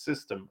own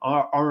system,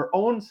 our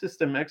own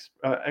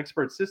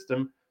expert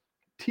system,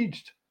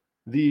 teach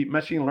the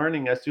machine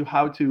learning as to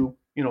how to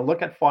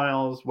look at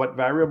files, what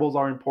variables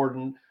are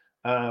important,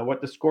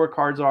 what the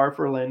scorecards are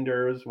for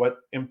lenders, what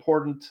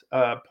important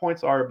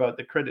points are about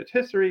the credit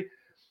history,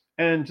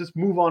 and just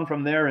move on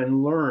from there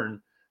and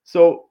learn.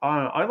 So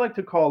I like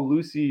to call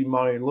Lucy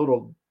my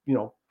little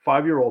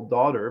 5-year-old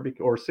daughter,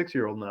 or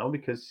 6-year-old now,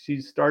 because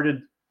she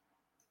started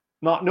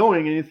not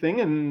knowing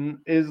anything and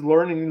is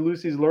learning.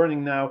 Lucy's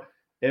learning now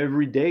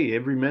every day,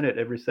 every minute,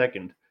 every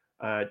second,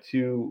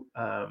 to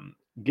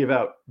give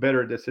out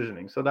better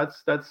decisioning. So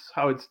that's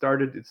how it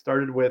started. It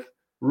started with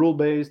rule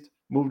based,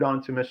 moved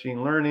on to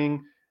machine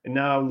learning, and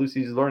now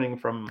Lucy's learning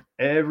from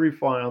every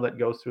file that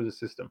goes through the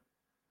system.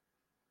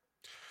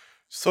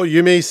 So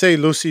you may say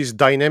Lucy's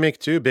dynamic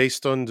too,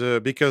 based on the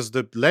because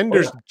the Oh yeah,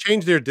 lenders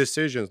change their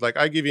decisions. Like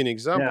I give you an yeah,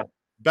 example.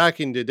 Back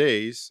in the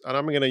days, and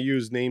I'm gonna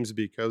use names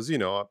because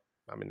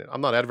I mean,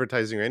 I'm not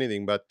advertising or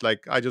anything, but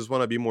like I just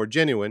want to be more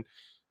genuine.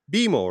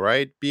 BMO,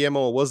 right?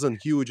 BMO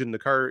wasn't huge in the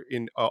car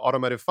in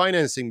automotive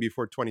financing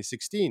before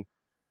 2016.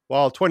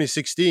 While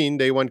 2016,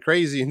 they went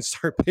crazy and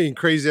start paying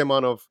crazy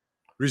amount of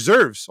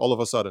reserves all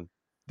of a sudden.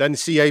 Then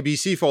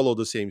CIBC followed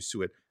the same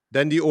suit.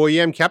 Then the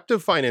OEM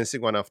captive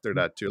financing went after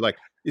that too. Like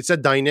it's a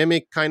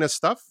dynamic kind of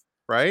stuff,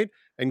 right?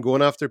 And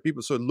going after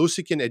people. So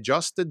Lucy can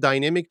adjust the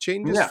dynamic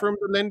changes yeah. from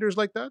the lenders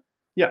like that.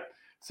 Yeah.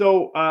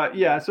 So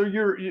yeah. So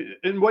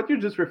in what you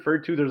just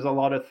referred to, there's a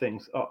lot of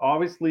things.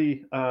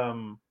 Obviously,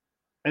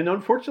 And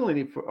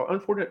unfortunately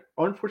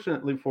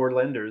for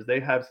lenders, they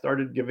have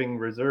started giving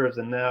reserves,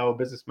 and now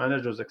business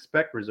managers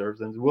expect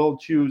reserves and will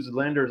choose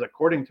lenders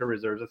according to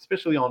reserves,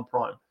 especially on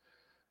prime.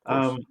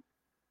 Of course. Um,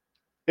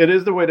 it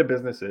is the way the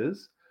business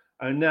is.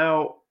 And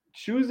now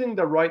choosing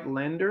the right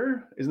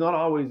lender is not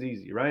always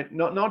easy, right?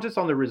 Not just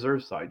on the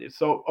reserve side.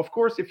 So of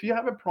course, if you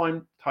have a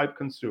prime type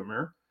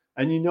consumer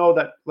and you know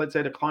that, let's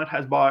say the client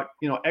has bought,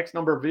 X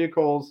number of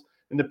vehicles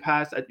in the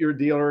past at your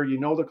dealer, you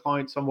know the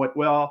client somewhat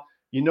well,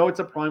 you know it's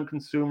a prime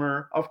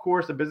consumer. Of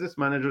course, a business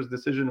manager's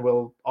decision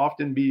will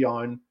often be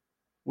on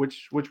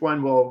which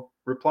one will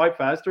reply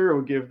faster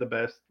or give the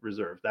best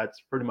reserve.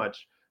 That's pretty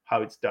much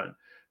how it's done.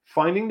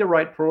 Finding the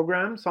right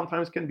program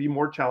sometimes can be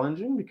more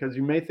challenging because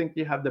you may think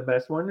you have the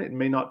best one. It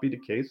may not be the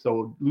case.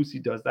 So Lucy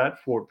does that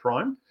for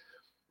prime.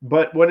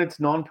 But when it's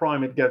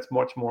non-prime, it gets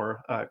much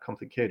more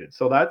complicated.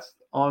 So that's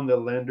on the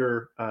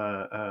lender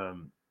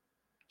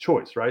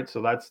choice, right?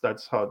 So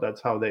that's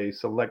how they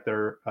select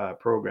their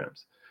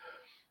programs.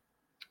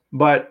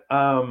 But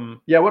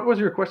yeah, what was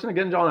your question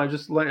again, John? I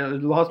just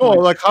lost Oh,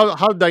 my. like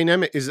how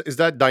dynamic is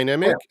that Oh, yeah.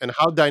 dynamic, and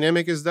how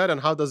dynamic is that,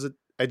 and how does it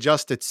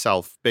adjust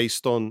itself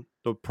based on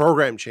the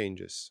program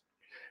changes?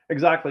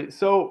 Exactly.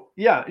 So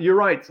yeah, you're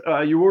right.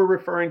 You were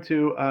referring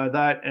to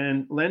that,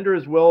 and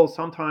lenders will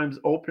sometimes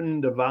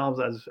open the valves,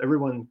 as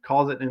everyone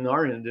calls it in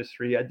our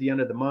industry, at the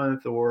end of the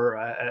month or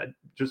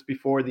just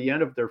before the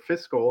end of their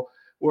fiscal,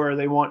 where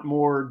they want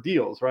more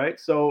deals, right?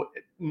 So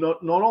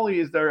not only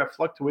is there a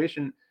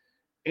fluctuation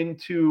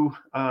into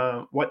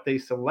what they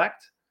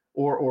select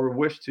or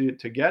wish to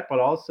get, but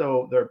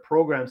also their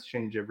programs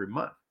change every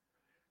month.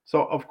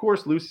 So of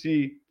course,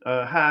 Lucy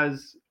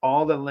has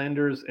all the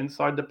lenders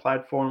inside the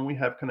platform. We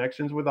have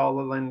connections with all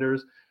the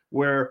lenders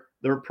where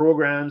their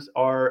programs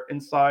are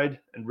inside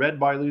and read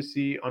by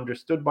Lucy,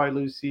 understood by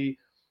Lucy,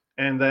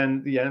 and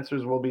then the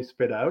answers will be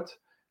spit out.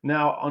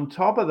 Now, on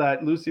top of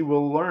that, Lucy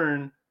will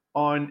learn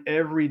on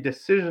every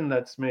decision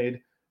that's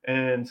made,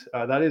 and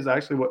that is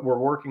actually what we're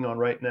working on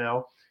right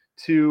now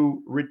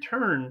to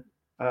return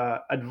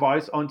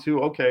advice onto,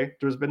 okay,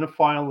 there's been a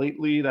file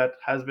lately that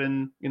has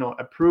been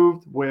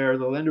approved where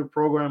the lender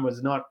program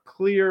was not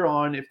clear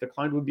on if the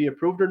client would be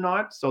approved or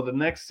not, so the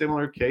next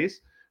similar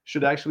case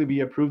should actually be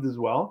approved as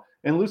well.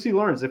 And Lucy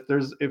learns if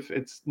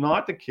it's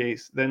not the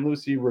case, then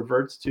Lucy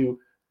reverts to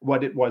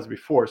what it was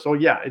before. So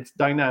yeah, it's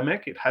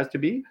dynamic, it has to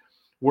be.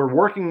 We're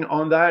working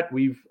on that.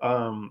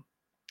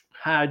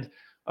 Had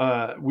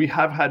we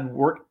have had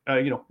work,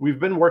 we've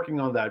been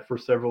working on that for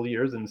several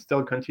years and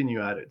still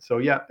continue at it. So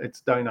yeah, it's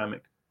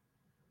dynamic.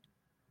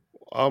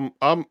 I'm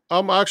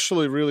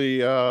actually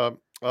really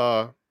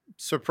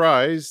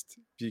surprised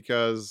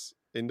because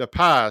in the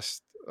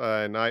past,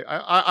 and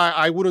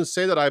I wouldn't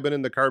say that I've been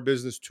in the car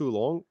business too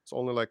long. It's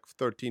only like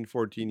 13,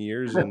 14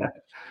 years, and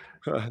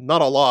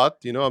not a lot.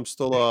 I'm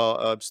still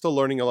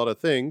learning a lot of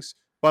things,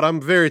 but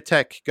I'm very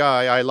tech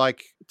guy. I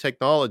like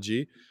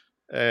technology,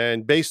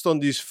 and based on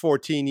these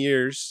 14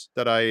 years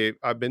that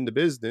I've been the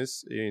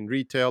business in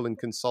retail and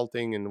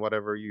consulting and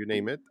whatever you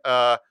name it,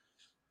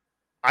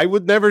 I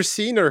would never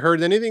seen or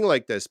heard anything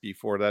like this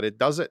before. That it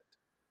does it.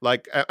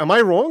 Like, am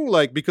I wrong?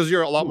 Like, because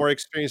you're a lot more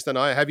experienced than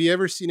I. Have you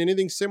ever seen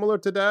anything similar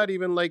to that?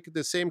 Even like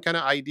the same kind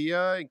of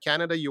idea in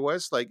Canada,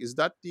 US? Like, is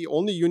that the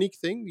only unique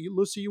thing,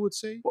 Lucy? You would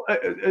say? Well,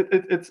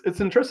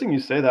 it's interesting you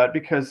say that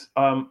because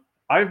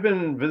I've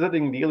been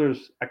visiting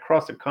dealers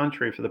across the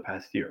country for the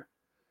past year,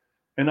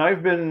 and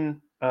I've been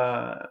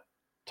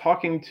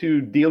talking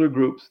to dealer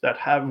groups that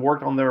have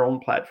worked on their own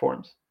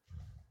platforms.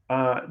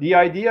 The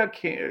idea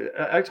came,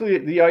 actually,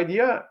 the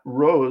idea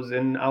rose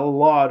in a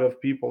lot of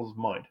people's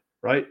mind,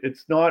 right?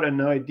 It's not an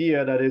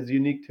idea that is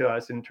unique to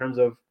us in terms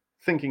of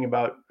thinking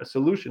about a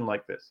solution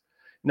like this.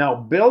 Now,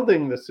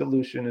 building the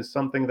solution is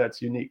something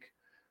that's unique.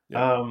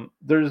 Yeah.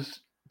 There's,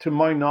 to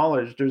my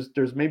knowledge,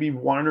 there's maybe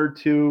one or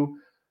two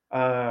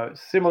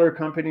similar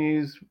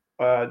companies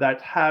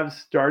that have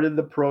started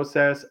the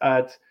process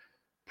at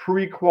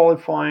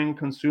pre-qualifying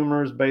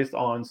consumers based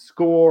on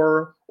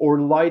score or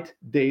light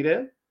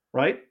data,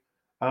 right?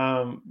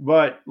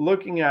 But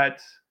looking at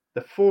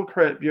the full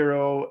credit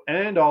bureau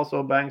and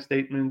also bank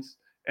statements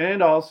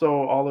and also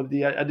all of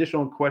the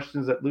additional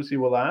questions that Lucy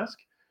will ask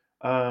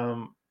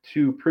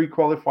to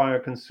pre-qualify a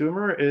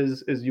consumer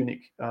is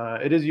unique.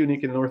 It is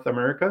unique in North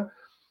America,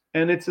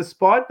 and it's a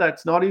spot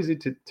that's not easy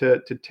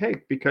to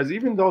take because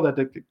even though that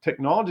the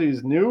technology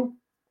is new,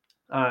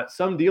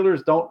 some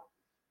dealers don't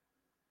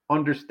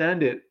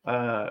understand it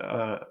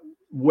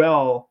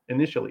well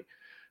initially.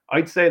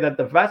 I'd say that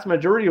the vast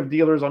majority of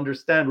dealers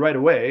understand right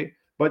away,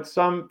 but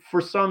for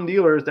some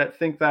dealers that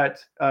think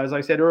that, as I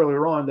said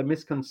earlier on, the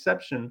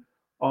misconception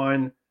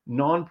on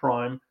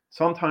non-prime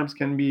sometimes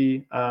can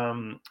be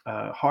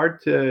hard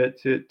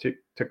to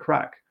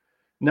crack.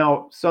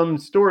 Now, some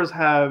stores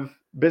have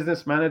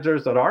business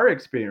managers that are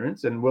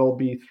experienced and will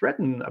be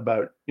threatened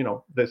about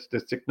this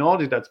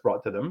technology that's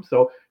brought to them.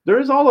 So there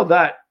is all of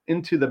that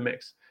into the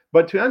mix.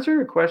 But to answer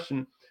your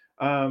question,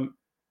 um,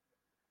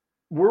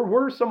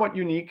 we're somewhat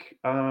unique.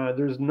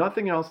 There's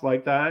nothing else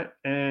like that,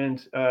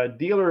 and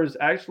dealers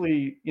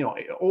actually,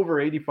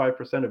 over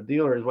 85% of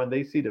dealers, when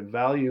they see the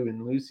value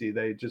in Lucy,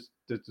 they just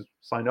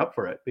sign up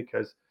for it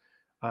because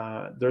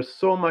there's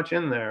so much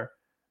in there,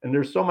 and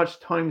there's so much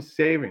time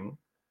saving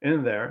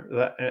in there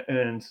that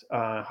and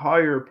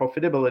higher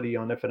profitability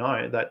on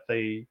F&I that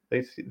they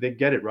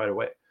get it right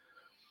away.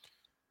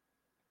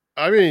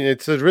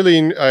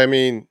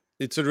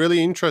 It's a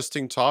really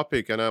interesting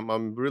topic, and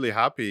I'm really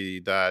happy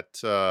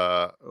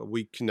that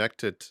we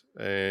connected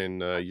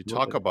and you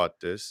talk Absolutely. about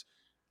this.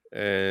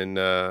 And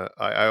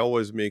I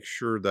always make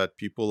sure that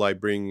people I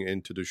bring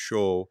into the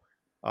show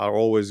are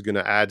always going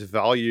to add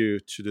value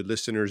to the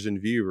listeners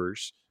and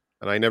viewers.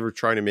 And I never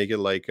try to make it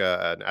like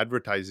an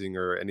advertising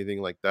or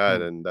anything like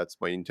that. Mm. And that's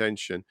my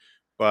intention.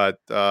 But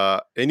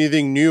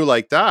anything new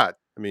like that,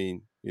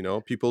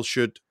 people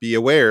should be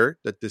aware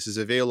that this is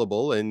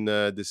available and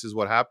this is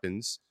what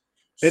happens.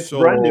 It's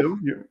brand So new.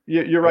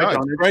 You're right, yeah, it's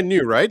John. brand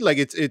new, right? Like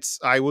it's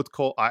I would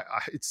call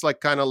it's like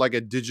kind of like a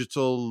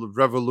digital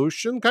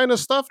revolution kind of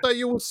stuff that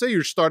you would say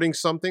you're starting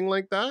something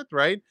like that,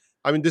 right?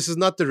 I mean, this is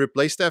not to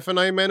replace the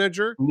F&I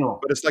manager, No,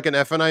 but it's like an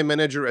F&I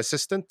manager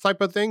assistant type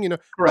of thing, like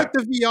correct.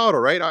 the V Auto,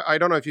 right? I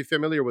don't know if you're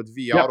familiar with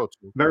V Yep, Auto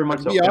too, very but much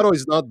V so. Yep. Auto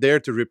is not there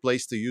to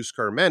replace the used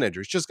car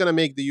manager. It's just going to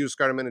make the used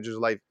car manager's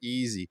life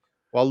easy.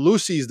 While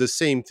Lucy is the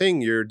same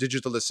thing, your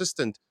digital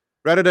assistant,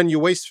 rather than you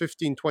waste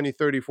 15, 20,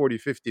 30, 40,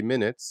 50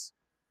 minutes,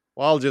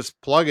 well, just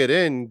plug it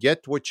in,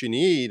 get what you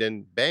need,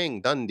 and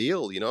bang, done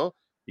deal. You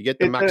get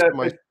the It's a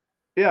maximized, it,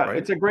 yeah, right?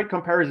 it's a great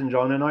comparison,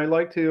 John, and I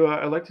like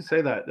to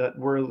say that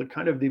we're the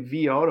kind of the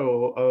V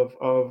Auto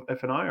of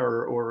F&I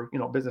or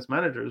business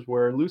managers,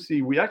 where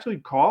Lucy, we actually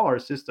call our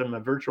system a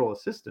virtual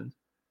assistant,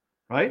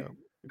 right? Yeah.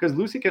 Because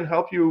Lucy can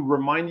help you,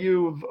 remind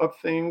you of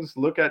things,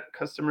 look at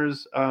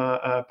customers'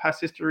 past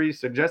history,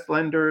 suggest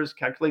lenders,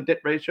 calculate debt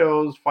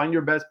ratios, find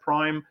your best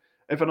prime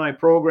F&I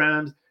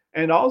programs,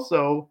 and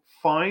also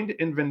find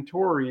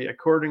inventory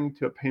according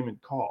to a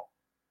payment call.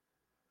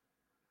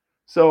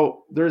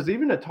 So there's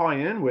even a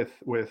tie-in with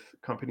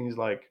companies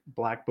like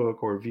Black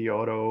Book or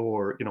Vauto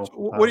or So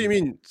what do you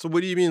mean? So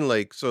what do you mean?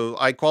 Like, so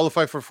I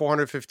qualify for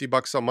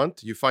 $450 a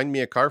month. You find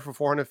me a car for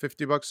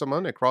 $450 a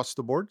month across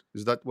the board.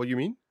 Is that what you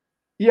mean?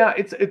 yeah,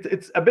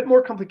 it's a bit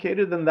more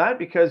complicated than that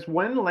because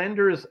when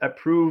lenders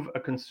approve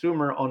a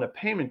consumer on a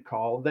payment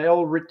call,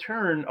 they'll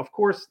return, of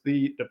course,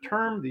 the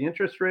term, the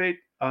interest rate,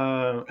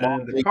 and the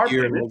Monthly, car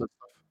year, and all payment. that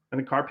stuff. And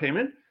the car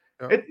payment.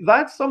 Yeah.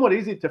 That's somewhat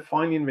easy to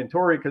find the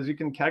inventory because you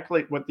can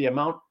calculate what the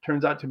amount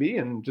turns out to be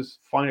and just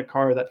find a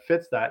car that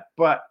fits that.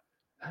 But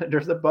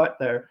there's a but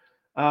there.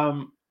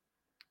 Um,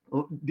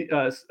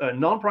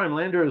 Non-prime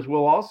lenders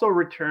will also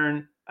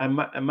return a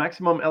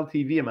maximum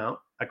LTV amount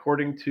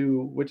according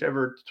to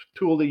whichever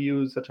tool they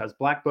use, such as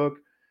Black Book,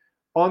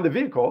 on the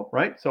vehicle,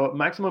 right? So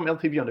maximum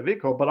LTV on the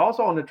vehicle, but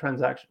also on the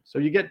transaction. So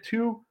you get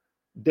two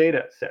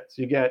data sets.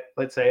 You get,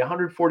 let's say,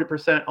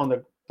 140% on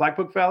the Black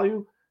Book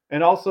value,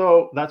 and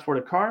also that's for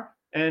the car,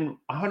 and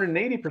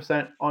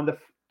 180% on the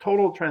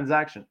total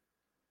transaction.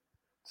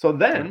 So Yeah.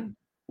 then,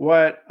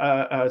 what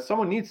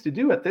someone needs to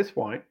do at this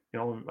point,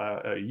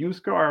 a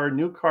used car,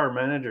 new car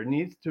manager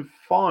needs to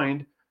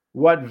find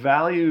what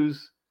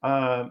values,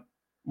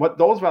 what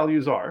those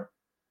values are,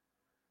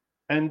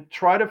 and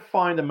try to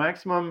find the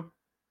maximum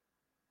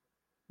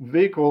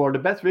vehicle or the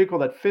best vehicle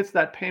that fits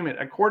that payment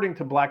according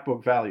to Black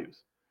Book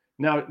values.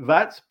 Now,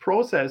 that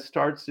process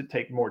starts to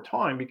take more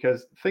time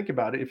because think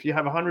about it. If you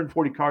have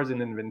 140 cars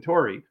in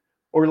inventory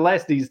or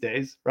less these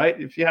days, right?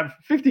 If you have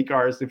 50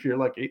 cars, if you're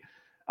lucky,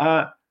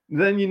 uh,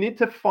 then you need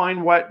to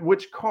find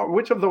which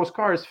of those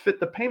cars fit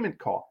the payment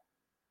call.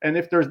 And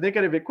if there's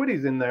negative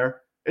equities in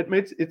there, it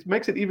makes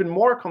it even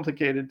more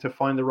complicated to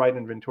find the right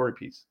inventory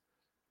piece.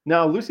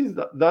 Now, Lucy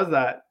does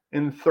that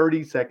in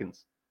 30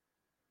 seconds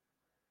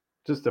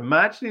just to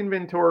match the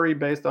inventory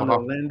based on the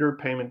Wow. lender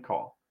payment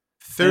call.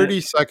 And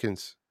 30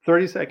 seconds.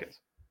 30 seconds.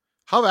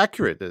 How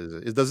accurate is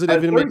it? Does it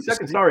even make 30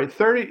 seconds, mistake?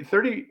 sorry,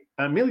 30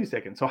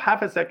 milliseconds. So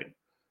half a second.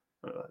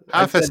 I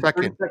Half a said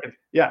 30 second. seconds.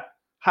 Yeah,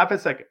 half a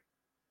second.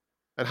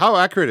 And how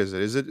accurate is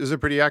it? Is it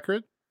pretty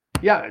accurate?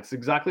 Yeah, it's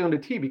exactly on the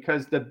T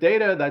because the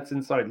data that's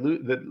inside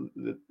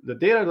the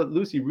data that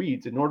Lucy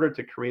reads in order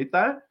to create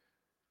that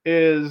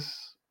is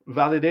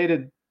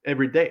validated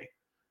every day.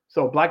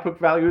 So Black Book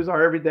values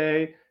are every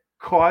day.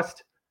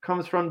 Cost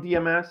comes from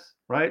DMS,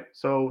 right?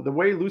 So the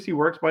way Lucy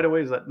works, by the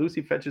way, is that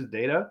Lucy fetches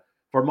data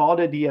from all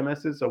the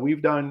DMSs. So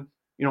we've done,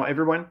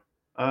 everyone.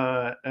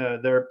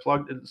 They're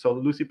plugged. So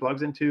Lucy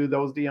plugs into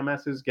those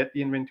DMSs, get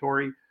the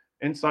inventory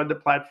inside the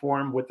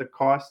platform with the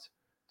cost.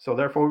 So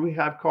therefore, we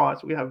have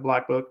cost, we have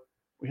Black Book,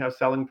 we have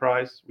selling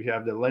price, we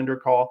have the lender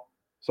call.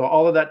 So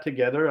all of that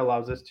together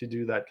allows us to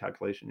do that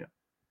calculation. Yeah.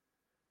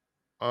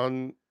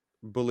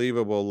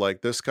 Unbelievable.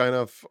 Like this kind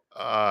of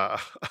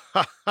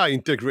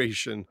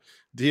integration,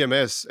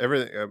 DMS,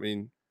 everything. I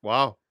mean,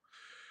 wow.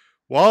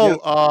 Yeah.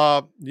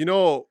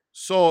 Well,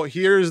 so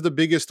here's the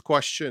biggest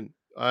question,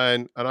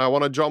 and I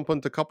want to jump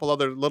into a couple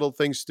other little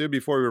things too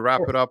before we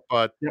wrap Sure. it up.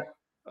 But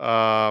Yeah.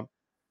 uh,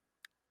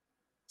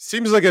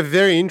 Seems like a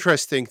very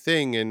interesting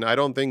thing, and I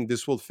don't think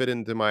this will fit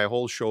into my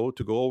whole show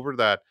to go over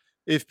that.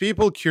 If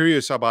people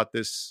curious about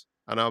this,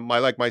 and I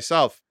like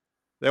myself,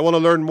 they want to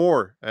learn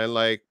more and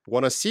like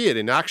want to see it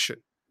in action.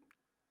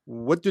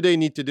 What do they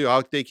need to do?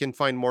 How they can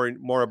find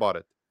more about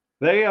it?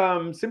 They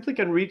simply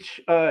can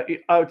reach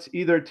out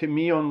either to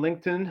me on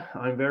LinkedIn.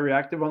 I'm very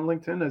active on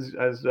LinkedIn, as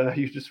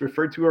you just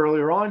referred to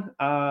earlier on.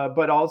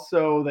 But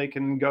also, they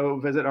can go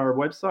visit our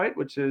website,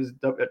 which is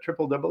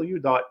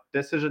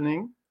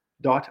www.decisioning.it.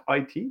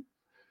 Okay.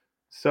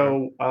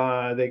 So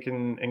they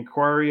can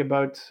inquiry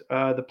about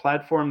the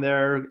platform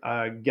there,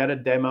 get a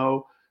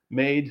demo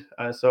made.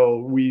 So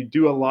we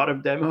do a lot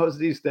of demos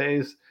these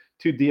days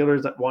to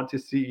dealers that want to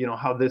see,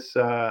 how this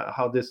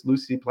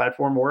Lucy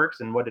platform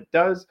works and what it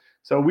does.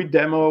 So we'll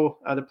demo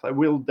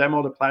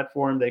the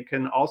platform. They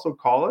can also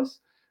call us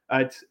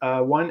at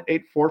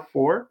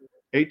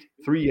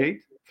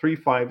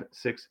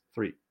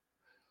 1-844-838-3563.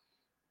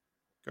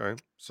 Okay.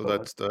 So So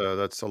that's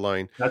the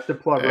line. that's the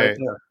plug right Uh,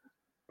 there.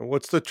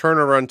 what's the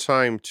turnaround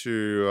time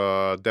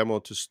to demo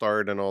to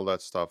start and all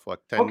that stuff? Like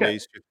 10 Okay.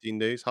 days, 15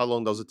 days? How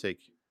long does it take?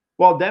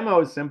 Well,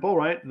 demo is simple,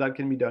 right? That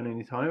can be done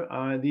anytime.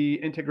 The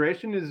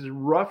integration is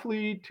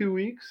roughly 2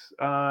 weeks.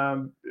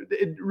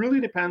 It really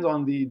depends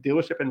on the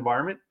dealership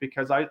environment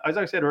because, as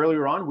I said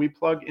earlier on, we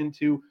plug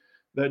into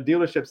the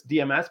dealership's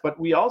DMS, but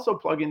we also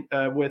plug in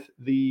with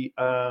the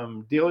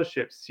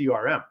dealership's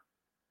CRM.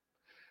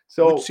 Which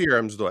So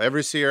CRMs though?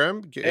 Every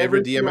CRM? Every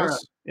every CRM. DMS?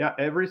 Yeah,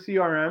 every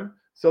CRM.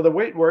 So the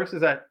way it works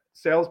is that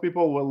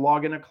salespeople will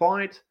log in a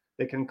client,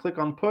 they can click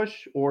on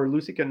push, or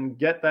Lucy can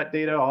get that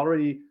data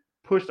already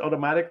pushed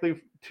automatically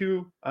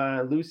to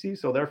Lucy.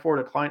 So therefore,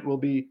 the client will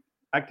be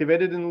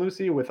activated in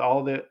Lucy with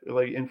all the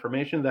like,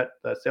 information that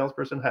the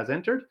salesperson has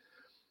entered,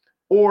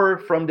 or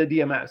from the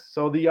DMS.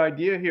 So the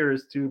idea here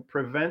is to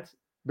prevent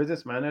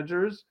business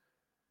managers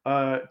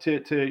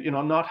to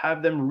not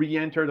have them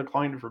re-enter the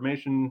client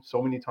information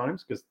so many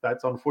times, because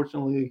that's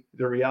unfortunately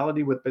the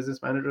reality with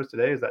business managers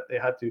today, is that they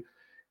have to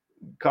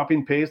copy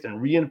and paste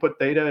and re-input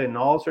data in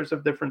all sorts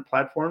of different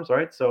platforms,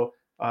 right? So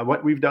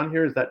what we've done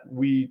here is that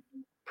we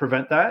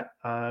prevent that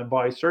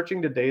by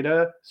searching the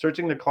data,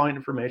 searching the client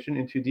information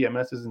into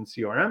DMSs and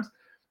CRMs,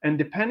 and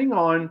depending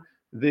on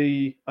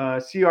the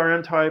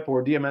CRM type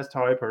or DMS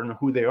type or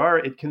who they are,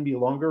 it can be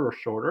longer or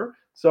shorter.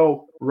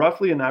 So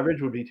roughly an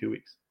average would be 2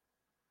 weeks.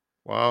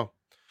 Wow.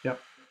 Yep.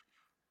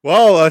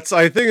 Well, that's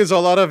I think it's a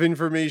lot of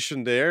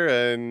information there,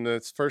 and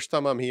it's first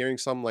time I'm hearing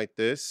something like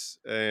this,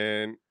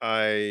 and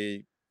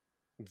I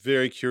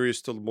very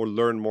curious to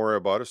learn more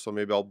about it. So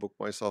maybe I'll book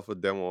myself a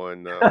demo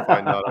and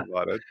find out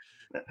about it.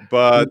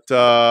 But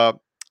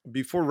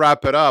before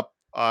wrap it up,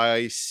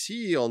 I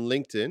see on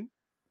LinkedIn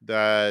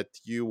that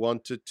you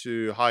wanted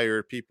to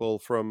hire people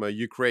from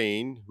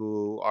Ukraine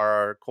who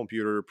are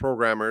computer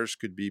programmers.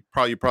 Could be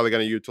probably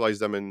going to utilize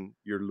them in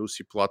your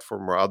Lucy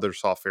platform or other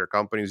software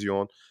companies you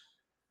own.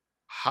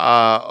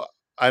 Uh,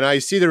 and I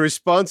see the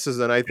responses,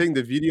 and I think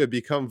the video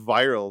become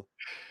viral.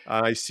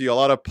 I see a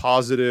lot of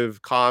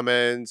positive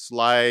comments,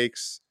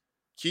 likes.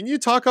 Can you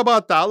talk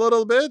about that a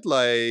little bit?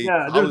 Like,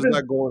 Yeah, how there's is that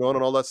been going on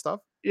and all that stuff?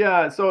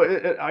 yeah, so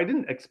I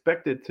didn't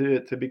expect it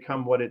to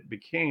become what it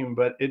became,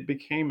 but it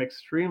became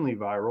extremely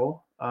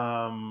viral.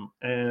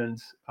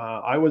 And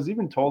I was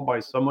even told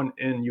by someone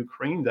in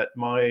Ukraine that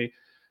my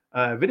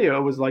video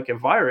was like a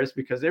virus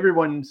because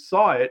everyone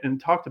saw it and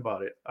talked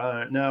about it.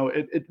 Now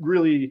it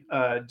really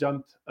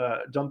jumped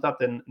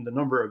up in the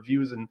number of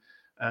views and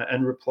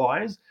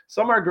replies.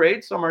 Some are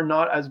great, some are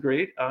not as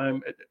great.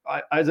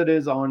 As it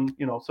is on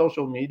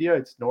social media,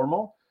 it's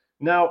normal.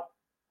 Now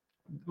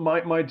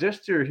my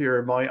gesture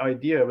here, my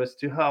idea was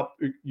to help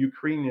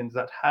Ukrainians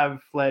that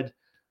have fled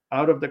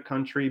out of the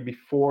country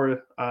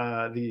before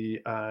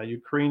the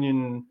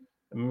Ukrainian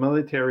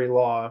military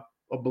law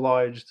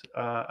obliged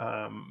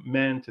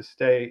men to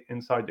stay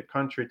inside the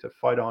country to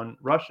fight on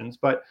Russians.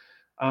 But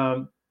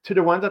to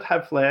the ones that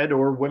have fled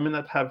or women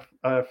that have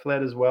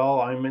fled as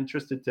well, I'm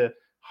interested to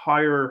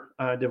hire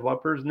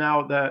developers.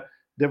 Now, the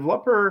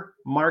developer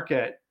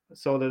market,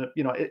 so that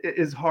it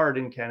is hard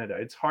in Canada.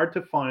 It's hard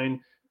to find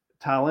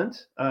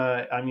talent.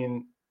 I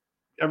mean,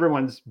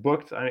 everyone's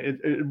booked.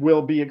 It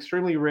will be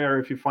extremely rare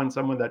if you find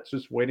someone that's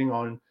just waiting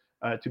on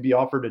to be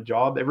offered a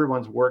job.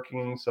 Everyone's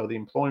working, so the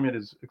employment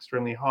is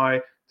extremely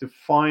high. To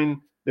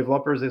find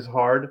developers is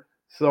hard.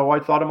 So I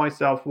thought to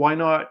myself, why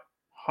not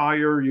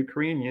hire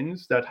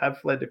Ukrainians that have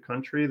fled the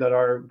country that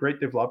are great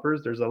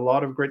developers? There's a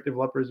lot of great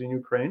developers in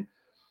Ukraine,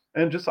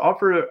 and just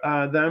offer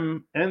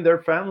them and their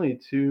family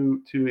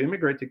to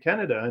immigrate to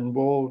Canada, and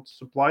we'll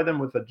supply them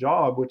with a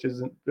job, which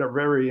is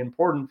very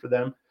important for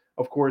them,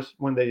 of course,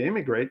 when they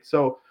immigrate.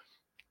 So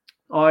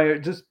I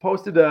just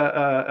posted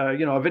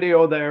a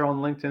video there on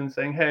LinkedIn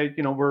saying, hey,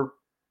 we're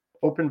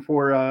open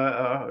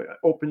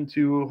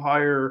to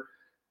hire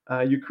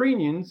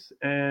Ukrainians,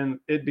 and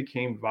it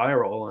became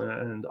viral.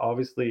 And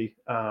obviously,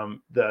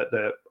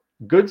 the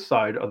good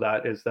side of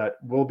that is that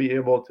we'll be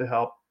able to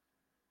help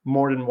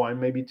more than one,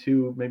 maybe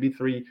two, maybe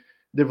three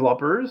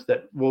developers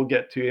that will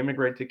get to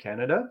immigrate to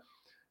Canada.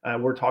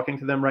 We're talking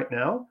to them right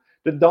now.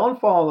 The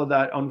downfall of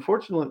that,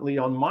 unfortunately,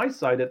 on my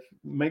side, it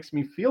makes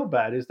me feel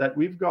bad, is that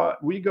we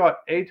got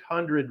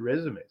 800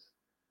 resumes.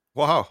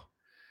 Wow.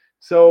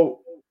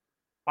 So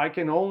I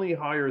can only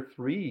hire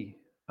three.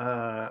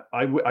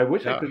 I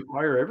wish I Yeah. could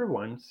hire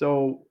everyone.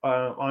 So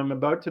I'm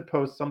about to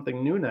post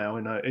something new now,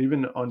 and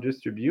even on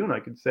Distribune, I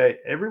could say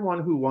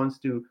everyone who wants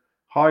to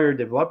hire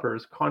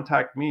developers,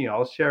 contact me.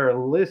 I'll share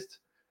a list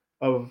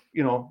of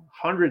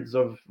hundreds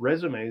of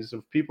resumes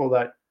of people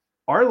that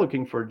are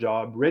looking for a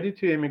job, ready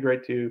to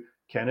immigrate to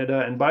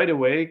Canada. And by the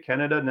way,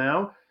 Canada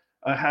now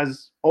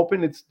has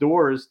opened its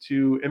doors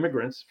to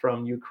immigrants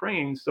from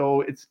Ukraine,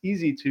 so it's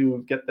easy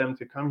to get them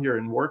to come here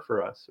and work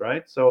for us,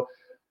 right? So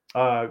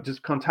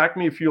just contact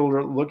me if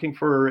you're looking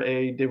for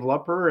a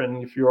developer,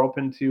 and if you're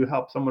open to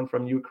help someone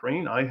from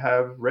Ukraine, I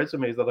have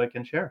resumes that I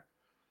can share.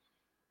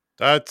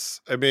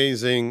 That's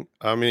amazing.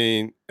 I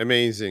mean,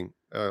 amazing.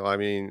 I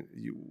mean,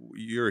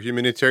 your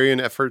humanitarian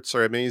efforts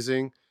are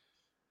amazing.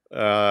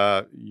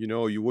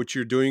 What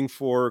you're doing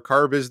for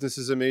car business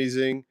is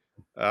amazing.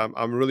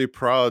 I'm really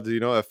proud,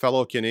 a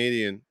fellow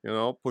Canadian,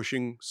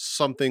 pushing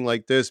something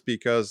like this,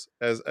 because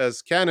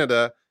as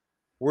Canada,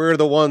 we're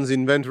the ones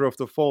inventor of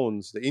the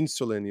phones, the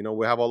insulin.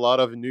 We have a lot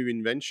of new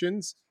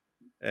inventions,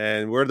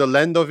 and we're the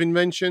land of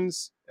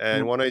inventions.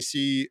 And Mm. when I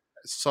see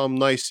some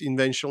nice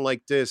invention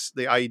like this,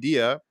 the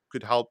idea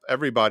could help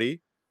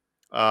everybody.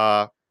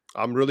 uh,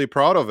 I'm really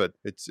proud of it.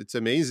 It's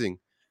amazing.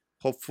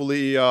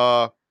 Hopefully,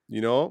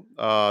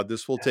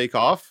 this will take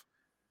off,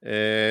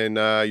 and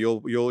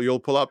you'll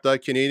pull up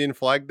that Canadian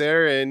flag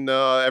there, and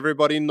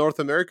everybody in North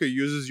America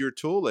uses your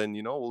tool, and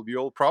we'll be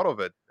all proud of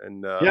it.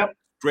 And Yep.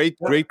 Yep.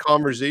 great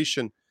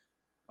conversation.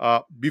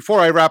 Before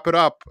I wrap it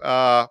up,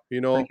 Thank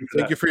you for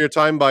thank you that. for your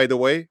time. By the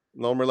way,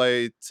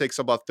 normally it takes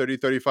about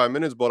 30-35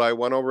 minutes, but I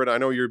went over it. I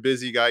know you're a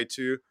busy guy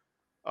too.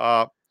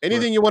 Sure.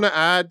 Anything you want to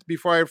add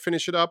before I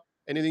finish it up?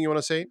 Anything you want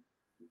to say?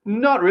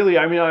 Not really.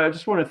 I mean, I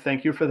just want to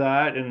thank you for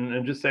that,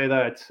 and just say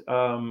that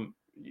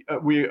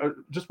we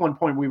just one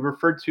point, we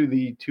referred to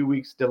the 2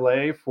 weeks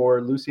delay for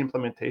Lucy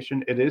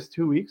implementation. It is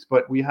 2 weeks,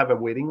 but we have a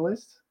waiting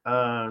list.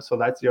 So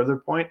that's the other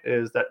point,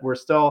 is that we're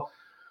still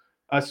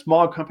a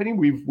small company.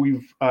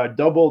 We've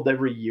doubled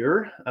every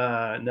year.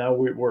 Now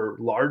we're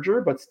larger,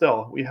 but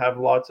still we have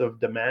lots of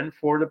demand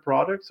for the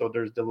product. So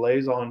there's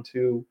delays on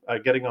to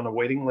getting on a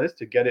waiting list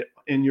to get it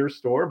in your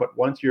store. But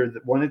once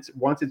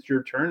it's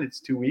your turn,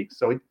 it's 2 weeks.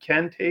 So it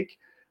can take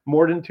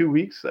more than 2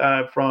 weeks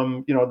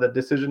from the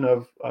decision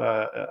of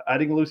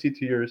adding Lucy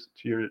to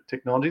your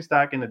technology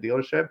stack in the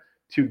dealership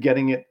to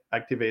getting it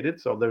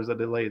activated. So there's a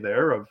delay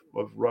there of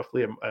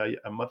roughly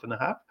a month and a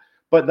half.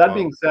 But that Wow.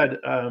 being said,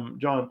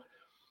 John,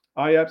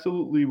 I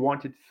absolutely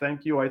wanted to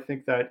thank you. I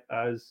think that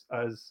as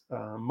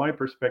my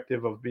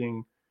perspective of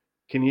being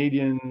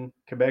Canadian,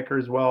 Quebecer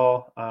as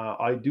well,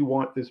 I do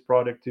want this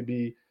product to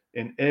be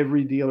in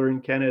every dealer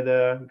in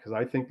Canada, because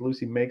I think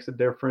Lucy makes a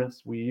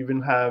difference. We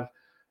even have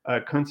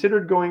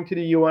considered going to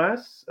the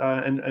US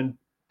and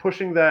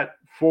pushing that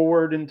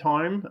forward in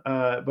time,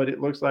 but it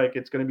looks like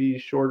it's going to be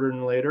shorter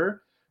than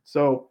later.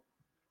 So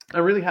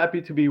I'm really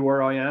happy to be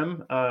where I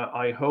am.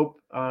 I hope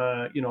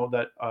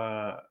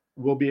that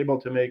we'll be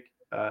able to make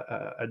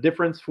a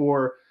difference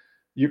for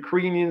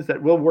Ukrainians,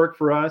 that will work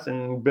for us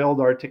and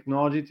build our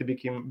technology to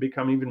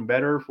become even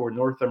better for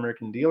North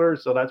American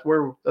dealers. So that's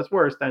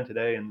where I stand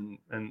today, and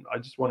I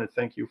just want to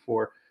thank you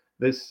for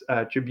this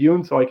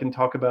tribune, so I can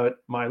talk about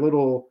my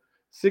little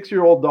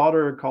 6-year-old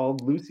daughter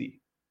called Lucy.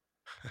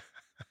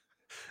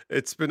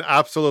 It's been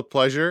absolute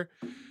pleasure.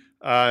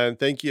 And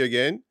thank you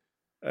again.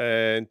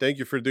 And thank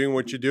you for doing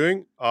what you're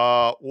doing.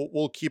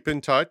 We'll keep in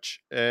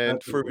touch.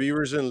 And for Absolutely.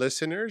 viewers and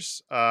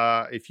listeners,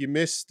 if you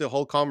missed the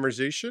whole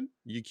conversation,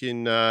 you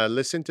can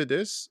listen to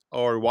this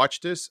or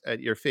watch this at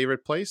your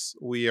favorite place.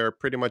 We are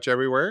pretty much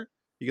everywhere.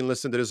 You can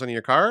listen to this on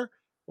your car,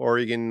 or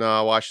you can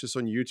watch this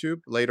on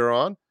YouTube later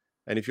on.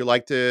 And if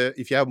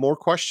you have more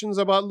questions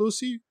about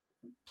Lucy,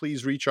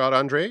 please reach out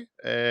Andre,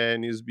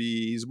 and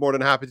he's more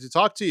than happy to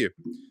talk to you.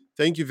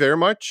 Thank you very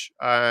much,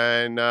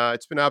 and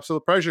it's been an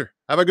absolute pleasure.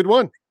 Have a good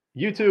one.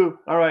 You too.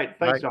 All right.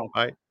 Thanks, Bye. John.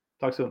 Bye.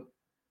 Talk soon.